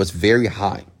value, was very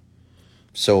high.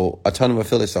 So a ton of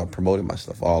affiliates started promoting my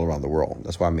stuff all around the world.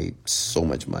 That's why I made so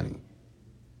much money.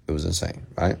 It was insane,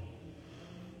 right?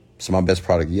 It's my best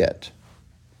product yet.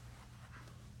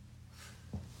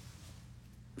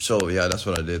 So yeah, that's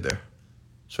what I did there.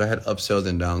 So I had upsells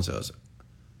and downsells.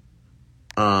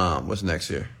 What's next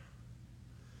here?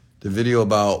 The video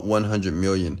about 100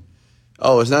 million.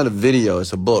 Oh, it's not a video.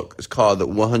 It's a book. It's called The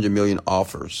 100 Million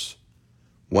Offers.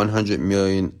 $100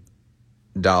 million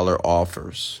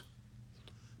Offers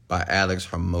by Alex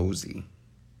Hormozy.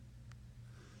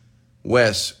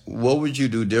 Wes, what would you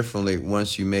do differently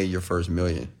once you made your first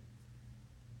million?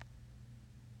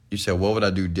 You said, what would I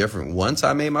do different once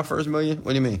I made my first million?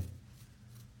 What do you mean?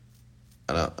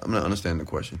 I'm not understanding the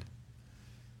question.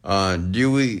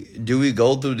 Do we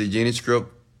go through the Genie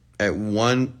script at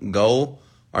one go,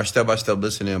 or step by step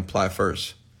listen and apply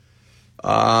first?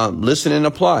 Listen and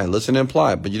apply,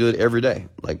 but you do it every day.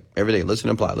 Like every day, listen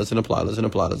and apply, listen and apply, listen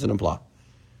and apply, listen and apply.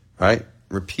 Right?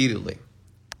 Repeatedly.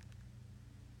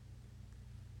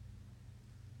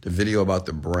 The video about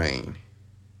the brain.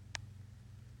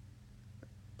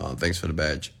 Thanks for the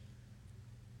badge.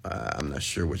 I'm not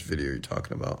sure which video you're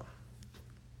talking about.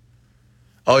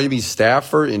 Oh, you mean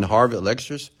Stafford in Harvard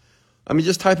lectures? I mean,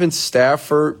 just type in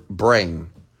Stafford brain.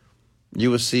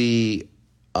 You will see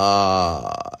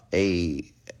a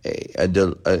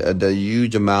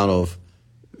huge amount of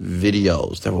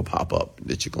videos that will pop up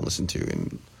that you can listen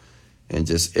to, and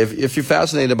just if you're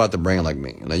fascinated about the brain like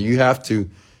me, like you have to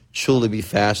truly be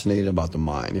fascinated about the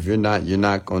mind. If you're not, you're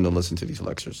not going to listen to these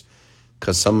lectures,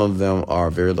 because some of them are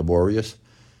very laborious.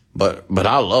 But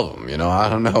I love them. You know, I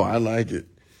don't know, I like it,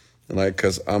 like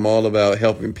because I'm all about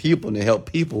helping people, and to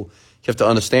help people, you have to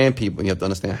understand people, and you have to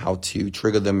understand how to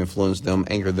trigger them, influence them,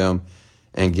 anchor them,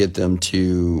 and get them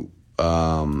to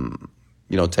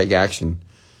take action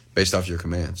based off your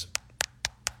commands.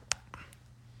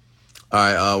 All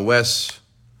right, Wes,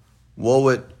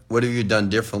 what have you done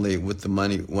differently with the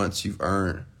money once you've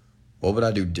earned? What would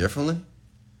I do differently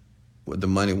with the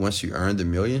money once you earned the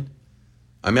million?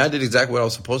 I mean, I did exactly what I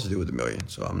was supposed to do with the million,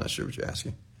 so I'm not sure what you're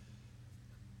asking.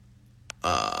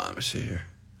 Let me see here.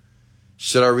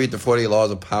 Should I read the 48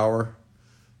 Laws of Power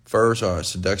first, or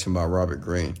Seduction by Robert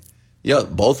Greene? Yeah,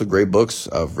 both are great books.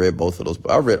 I've read both of those.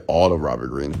 I've read all of Robert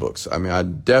Greene's books. I mean, I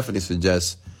definitely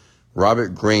suggest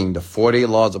Robert Greene, The 48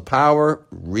 Laws of Power.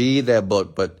 Read that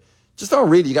book, but just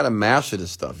don't read it. You got to master this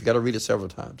stuff. You got to read it several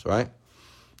times, right?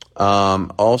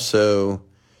 Also,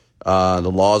 The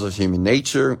Laws of Human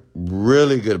Nature.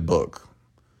 Really good book.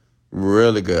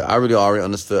 Really good. I really already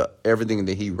understood everything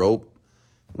that he wrote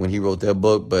when he wrote that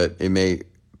book, but it made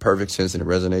perfect sense and it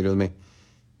resonated with me.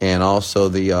 And also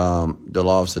the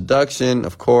Law of Seduction,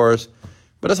 of course.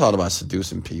 But it's all about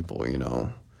seducing people, you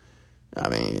know. I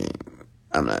mean,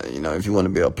 I'm not, if you want to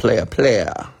be a player,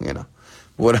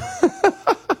 What?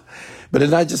 But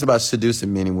it's not just about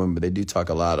seducing men and women, but they do talk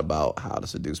a lot about how to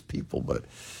seduce people. But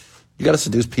you got to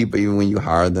seduce people even when you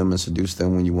hire them, and seduce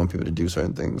them when you want people to do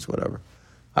certain things, whatever.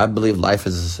 I believe life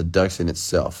is a seduction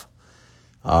itself.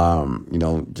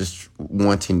 Just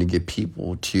wanting to get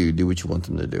people to do what you want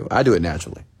them to do. I do it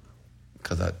naturally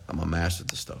because I'm a master at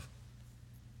this stuff.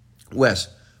 Wes,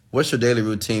 what's your daily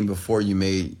routine before you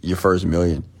made your first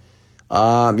million?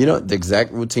 The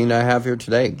exact routine I have here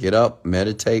today: get up,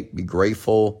 meditate, be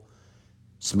grateful,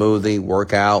 smoothie,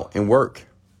 work out, and work.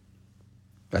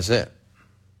 That's it.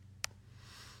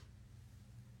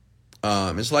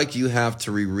 It's like you have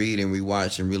to reread and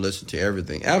rewatch and re-listen to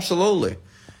everything. Absolutely.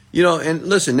 And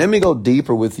listen, let me go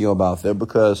deeper with you about that,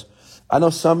 because I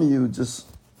know some of you just,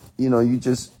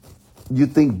 you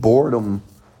think boredom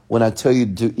when I tell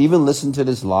you to even listen to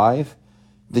this live,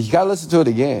 that you got to listen to it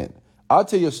again. I'll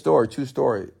tell you a story, true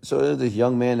story. So there's this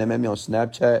young man that met me on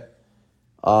Snapchat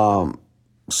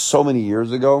so many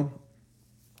years ago.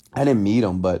 I didn't meet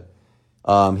him, but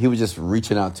he was just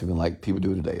reaching out to me like people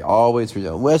do today. Always reaching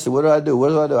out. Wesley, what do I do? What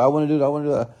do I do? I want to do that. I want to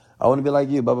do that. I want to be like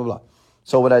you, blah, blah, blah.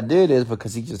 So what I did is,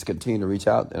 because he just continued to reach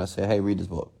out, and I said, hey, read this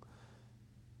book.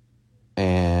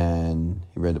 And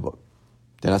he read the book.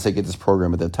 Then I said, get this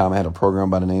program. At that time, I had a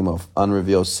program by the name of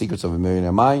Unrevealed Secrets of a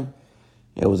Millionaire Mind.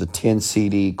 It was a 10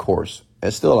 CD course.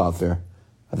 It's still out there.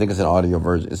 I think it's an audio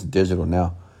version. It's digital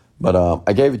now. But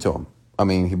I gave it to him. I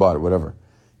mean, he bought it, whatever.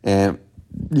 And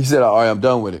he said, all right, I'm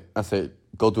done with it. I said,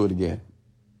 go through it again.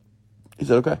 He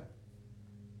said, okay.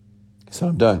 He said,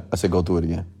 I'm done. I said, go through it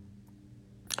again.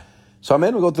 So I made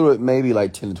him go through it maybe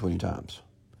like 10 to 20 times.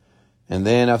 And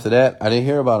then after that, I didn't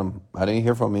hear about him. I didn't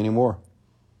hear from him anymore.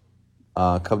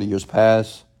 A couple of years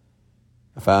passed.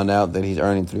 I found out that he's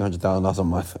earning $300,000 a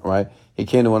month, right? He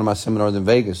came to one of my seminars in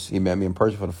Vegas. He met me in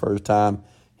person for the first time,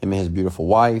 him and his beautiful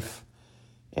wife.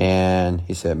 And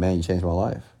he said, man, you changed my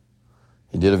life.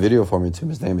 He did a video for me too.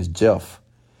 His name is Jeff.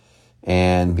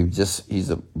 And he's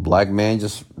a black man,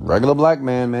 just regular black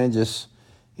man,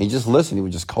 he just listened. He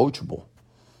was just coachable.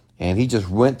 And he just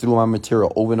went through my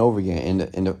material over and over again.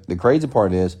 And the crazy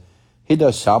part is he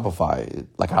does Shopify.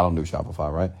 Like I don't do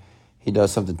Shopify, right? He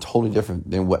does something totally different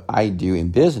than what I do in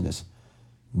business.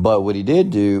 But what he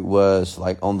did do was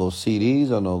like on those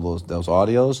CDs, on those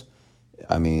audios,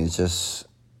 I mean, it's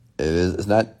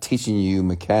not teaching you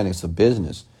mechanics of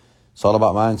business. It's all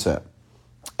about mindset.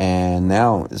 And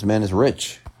now this man is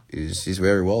rich. He's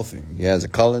very wealthy. He has a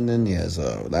Cullinan, he has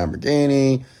a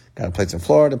Lamborghini, got a place in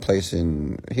Florida, a place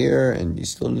in here, and he's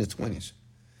still in his 20s.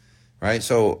 Right?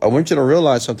 So I want you to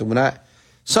realize something.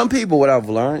 Some people, what I've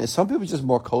learned is some people are just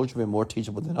more coachable and more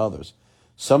teachable than others.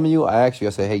 Some of you, I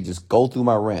say, hey, just go through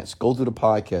my rants, go through the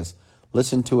podcast,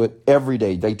 listen to it every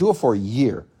day. They do it for a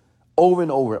year, over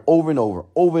and over, over and over,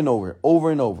 over and over, over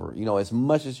and over, as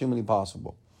much as humanly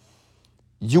possible.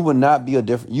 You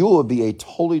will be a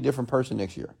totally different person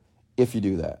next year if you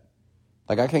do that.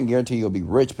 Like I can't guarantee you'll be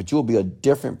rich, but you'll be a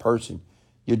different person.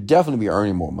 You'll definitely be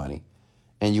earning more money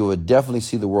and you will definitely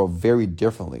see the world very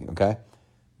differently. Okay.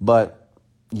 But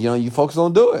you folks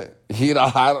don't do it.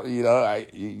 Because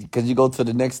you go to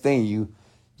the next thing, you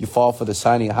fall for the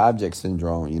shiny object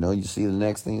syndrome. You see the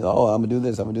next thing. Oh, I'm gonna do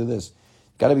this.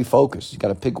 You got to be focused. You got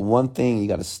to pick one thing. You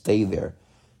got to stay there.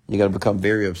 You got to become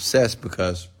very obsessed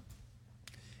because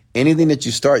anything that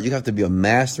you start, you have to be a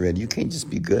master at it. You can't just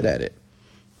be good at it.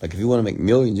 Like if you want to make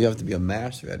millions, you have to be a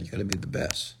master at it. You got to be the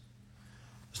best.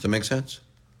 Does that make sense?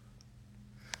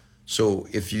 So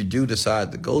if you do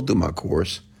decide to go through my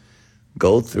course,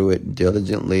 go through it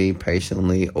diligently,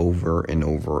 patiently, over and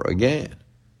over again.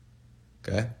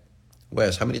 Okay?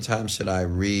 Wes, how many times should I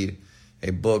read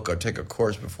a book or take a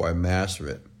course before I master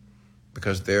it?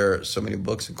 Because there are so many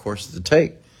books and courses to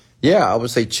take. Yeah, I would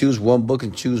say choose one book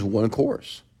and choose one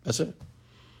course. That's it.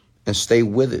 And stay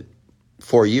with it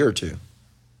for a year or two.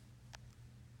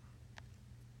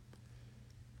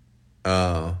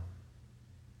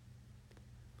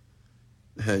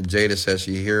 Jada says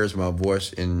she hears my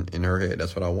voice in her head.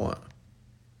 That's what I want.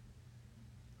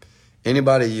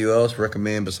 Anybody you else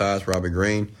recommend besides Robert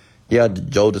Greene? Yeah,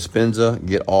 Joe Dispenza.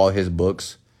 Get all his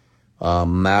books.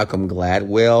 Malcolm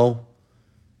Gladwell,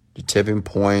 The Tipping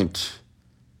Point,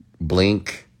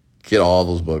 Blink. Get all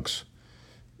those books.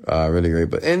 Really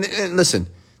great. But and listen,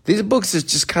 these books is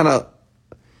just kind of,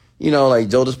 like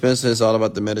Joe Dispenza is all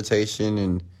about the meditation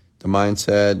and the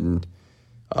mindset, and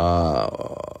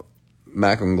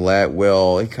Malcolm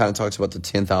Gladwell, he kind of talks about the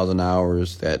 10,000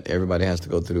 hours that everybody has to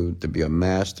go through to be a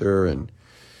master. And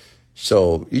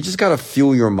so you just got to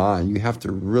fuel your mind. You have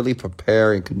to really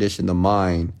prepare and condition the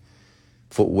mind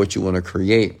for what you want to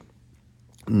create.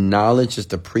 Knowledge is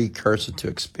the precursor to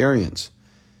experience.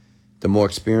 The more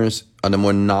experience and the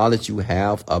more knowledge you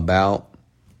have about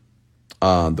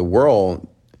the world,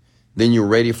 then you're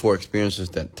ready for experiences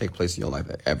that take place in your life.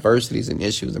 Adversities and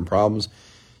issues and problems,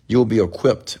 you'll be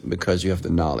equipped because you have the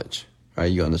knowledge, right?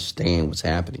 You understand what's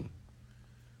happening.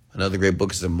 Another great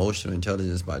book is Emotional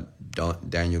Intelligence by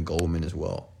Daniel Goleman as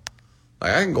well.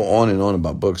 Like I can go on and on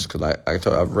about books because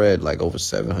I've read like over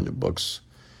 700 books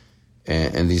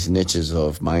and these niches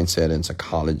of mindset and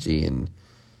psychology and,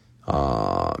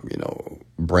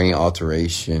 brain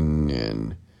alteration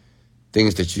and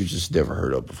things that you just never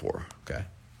heard of before, okay?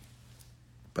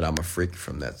 But I'm a freak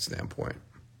from that standpoint.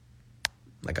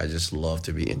 Like, I just love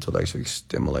to be intellectually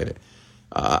stimulated.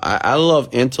 I love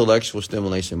intellectual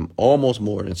stimulation almost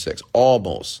more than sex.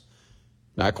 Almost.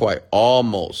 Not quite.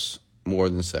 Almost more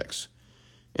than sex.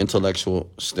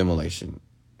 Intellectual stimulation.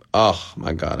 Oh,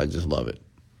 my God. I just love it.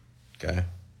 Okay?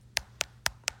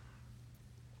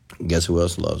 Guess who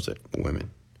else loves it?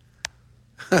 Women.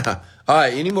 All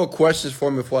right. Any more questions for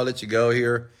me before I let you go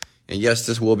here? And yes,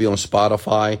 this will be on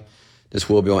Spotify. This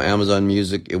will be on Amazon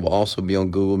Music. It will also be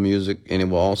on Google Music, and it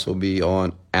will also be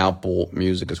on Apple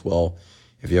Music as well.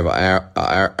 If you have an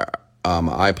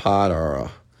iPod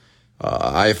or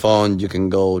an iPhone, you can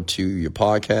go to your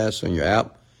podcast on your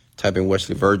app, type in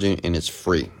Wesley Virgin, and it's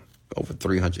free. Over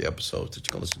 300 episodes that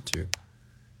you can listen to.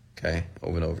 Okay,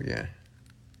 over and over again.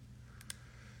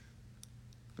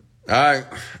 All right.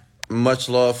 Much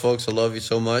love, folks. I love you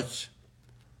so much.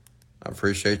 I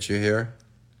appreciate you here.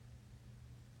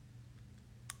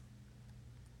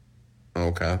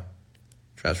 Okay.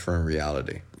 Transferring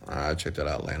reality. All right, check that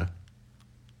out, Lana.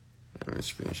 Let me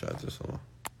screenshot this one.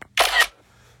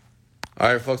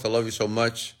 All right, folks, I love you so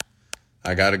much.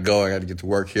 I got to go. I got to get to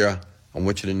work here. I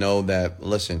want you to know that,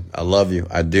 listen, I love you.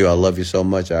 I do. I love you so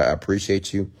much. I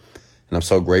appreciate you. And I'm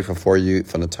so grateful for you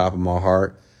from the top of my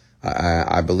heart.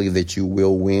 I believe that you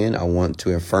will win. I want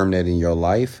to affirm that in your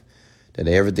life, that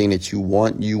everything that you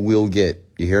want, you will get.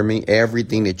 You hear me?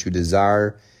 Everything that you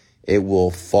desire, it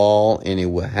will fall and it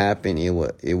will happen. It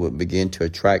will begin to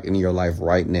attract into your life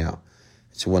right now.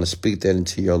 So I want to speak that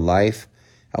into your life.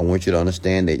 I want you to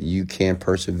understand that you can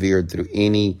persevere through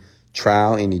any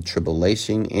trial, any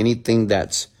tribulation, anything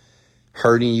that's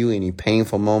hurting you, any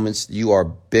painful moments. You are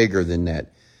bigger than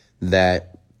that.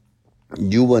 That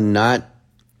you will not,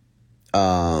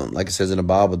 like it says in the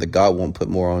Bible, that God won't put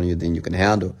more on you than you can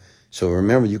handle. So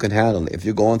remember, you can handle it. If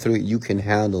you're going through it, you can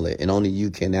handle it. And only you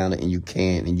can handle it, and you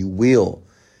can, and you will.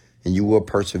 And you will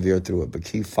persevere through it. But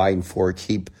keep fighting for it.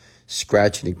 Keep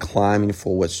scratching and climbing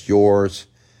for what's yours.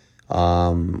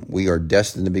 We are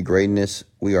destined to be greatness.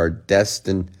 We are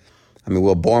destined.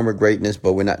 We're born with greatness,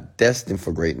 but we're not destined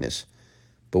for greatness.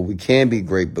 But we can be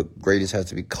great, but greatness has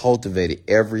to be cultivated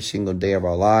every single day of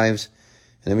our lives.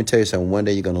 And let me tell you something. One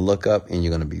day you're going to look up and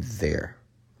you're going to be there.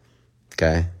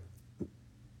 Okay?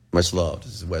 Much love.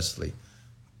 This is Wesley, $1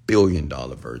 Billion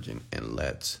Virgin, and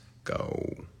let's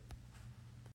go.